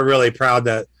 and we were really proud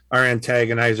that our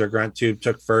Antagonizer grunt tube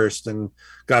took first and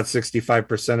got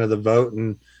 65% of the vote.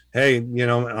 And hey,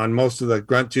 on most of the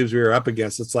grunt tubes we were up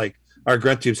against, it's like our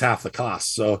grunt tube's half the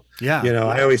cost. So yeah,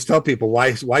 I always tell people,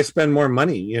 why spend more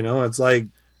money? It's like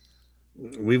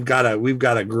we've got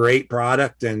a great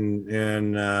product,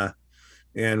 and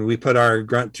we put our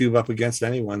grunt tube up against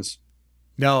anyone's.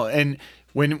 No, and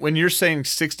when you're saying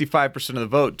 65% of the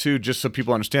vote too, just so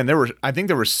people understand, I think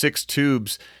there were 6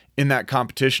 tubes in that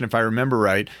competition, if I remember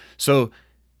right. So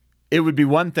it would be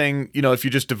one thing, if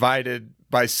you just divided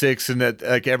by 6 and that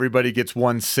everybody gets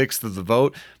 1/6 of the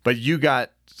vote, but you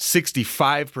got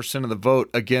 65% of the vote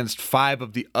against 5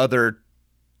 of the other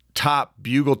top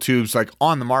bugle tubes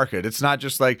on the market. It's not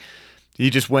just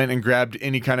you just went and grabbed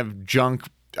any kind of junk.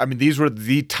 These were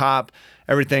the top.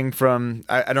 Everything from,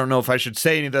 I don't know if I should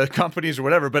say any of the companies or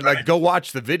whatever, but go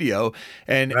watch the video.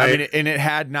 And right. And it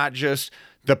had not just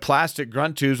the plastic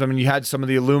grunt tubes. You had some of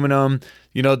the aluminum,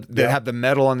 that have the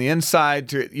metal on the inside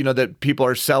to, that people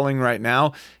are selling right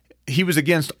now. He was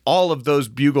against all of those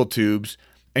bugle tubes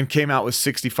and came out with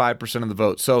 65% of the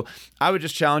vote. So I would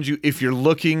just challenge you, if you're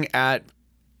looking at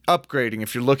upgrading,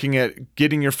 if you're looking at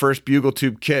getting your first bugle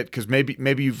tube kit, because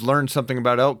maybe you've learned something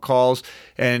about elk calls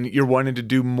and you're wanting to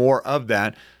do more of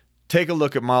that, take a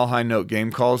look at Mile High Note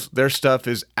game calls. Their stuff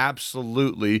is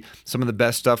absolutely some of the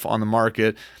best stuff on the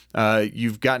market.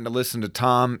 You've gotten to listen to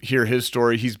Tom, hear his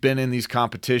story. He's been in these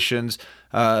competitions,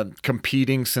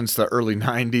 competing since the early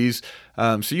 90s.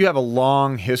 So you have a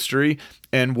long history,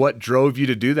 and what drove you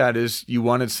to do that is you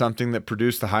wanted something that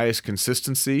produced the highest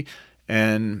consistency,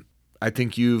 and I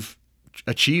think you've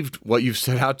achieved what you've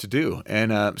set out to do.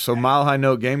 And so Mile High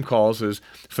Note game calls is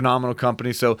a phenomenal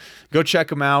company. So go check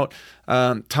them out.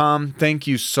 Tom, thank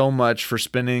you so much for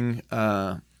spending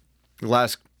the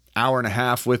last hour and a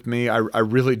half with me. I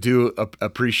really do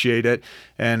appreciate it.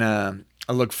 And I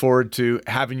look forward to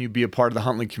having you be a part of the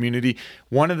Hunt League community.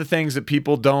 One of the things that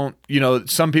people don't,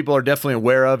 some people are definitely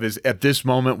aware of is at this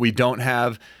moment, we don't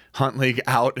have Hunt League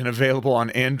out and available on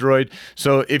Android.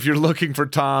 So if you're looking for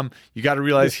Tom, you got to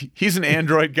realize he's an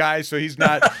Android guy, so he's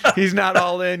not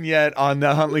all in yet on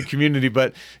the Hunt League community.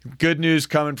 But good news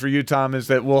coming for you, Tom, is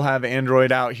that we'll have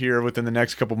Android out here within the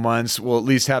next couple months. We'll at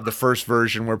least have the first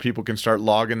version where people can start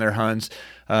logging their hunts.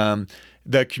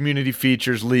 The community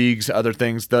features, leagues, other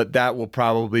things that will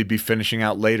probably be finishing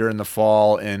out later in the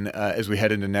fall and as we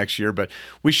head into next year. But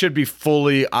we should be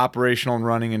fully operational and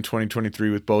running in 2023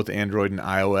 with both Android and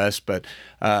iOS. But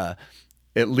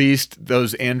at least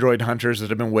those Android hunters that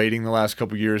have been waiting the last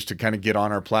couple of years to kind of get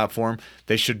on our platform,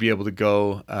 they should be able to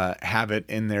go have it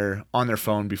on their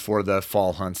phone before the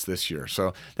fall hunts this year.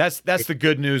 So that's the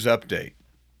good news update.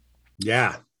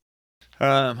 Yeah.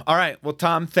 All right. Well,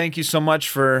 Tom, thank you so much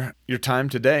for your time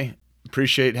today.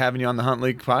 Appreciate having you on the Hunt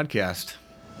League podcast.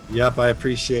 Yep, I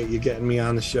appreciate you getting me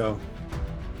on the show.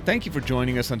 Thank you for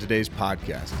joining us on today's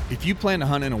podcast. If you plan to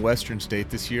hunt in a Western state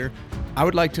this year, I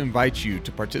would like to invite you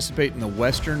to participate in the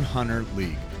Western Hunter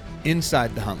League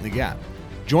inside the Hunt League app.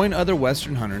 Join other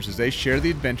Western hunters as they share the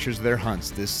adventures of their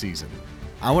hunts this season.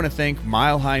 I want to thank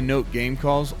Mile High Note Game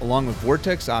Calls, along with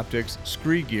Vortex Optics,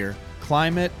 Scree Gear,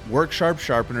 Climate, Work Sharp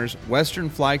Sharpeners, Western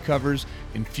Fly Covers,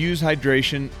 Infuse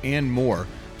Hydration, and more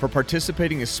for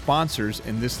participating as sponsors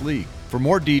in this league. For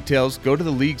more details, go to the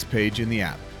leagues page in the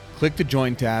app. Click the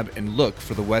Join tab and look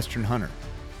for the Western Hunter.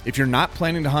 If you're not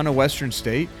planning to hunt a Western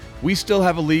state, we still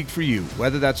have a league for you,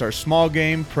 whether that's our small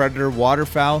game, predator,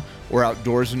 waterfowl, or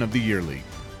Outdoorsman of the Year League.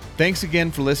 Thanks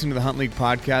again for listening to the Hunt League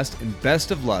podcast, and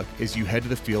best of luck as you head to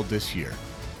the field this year.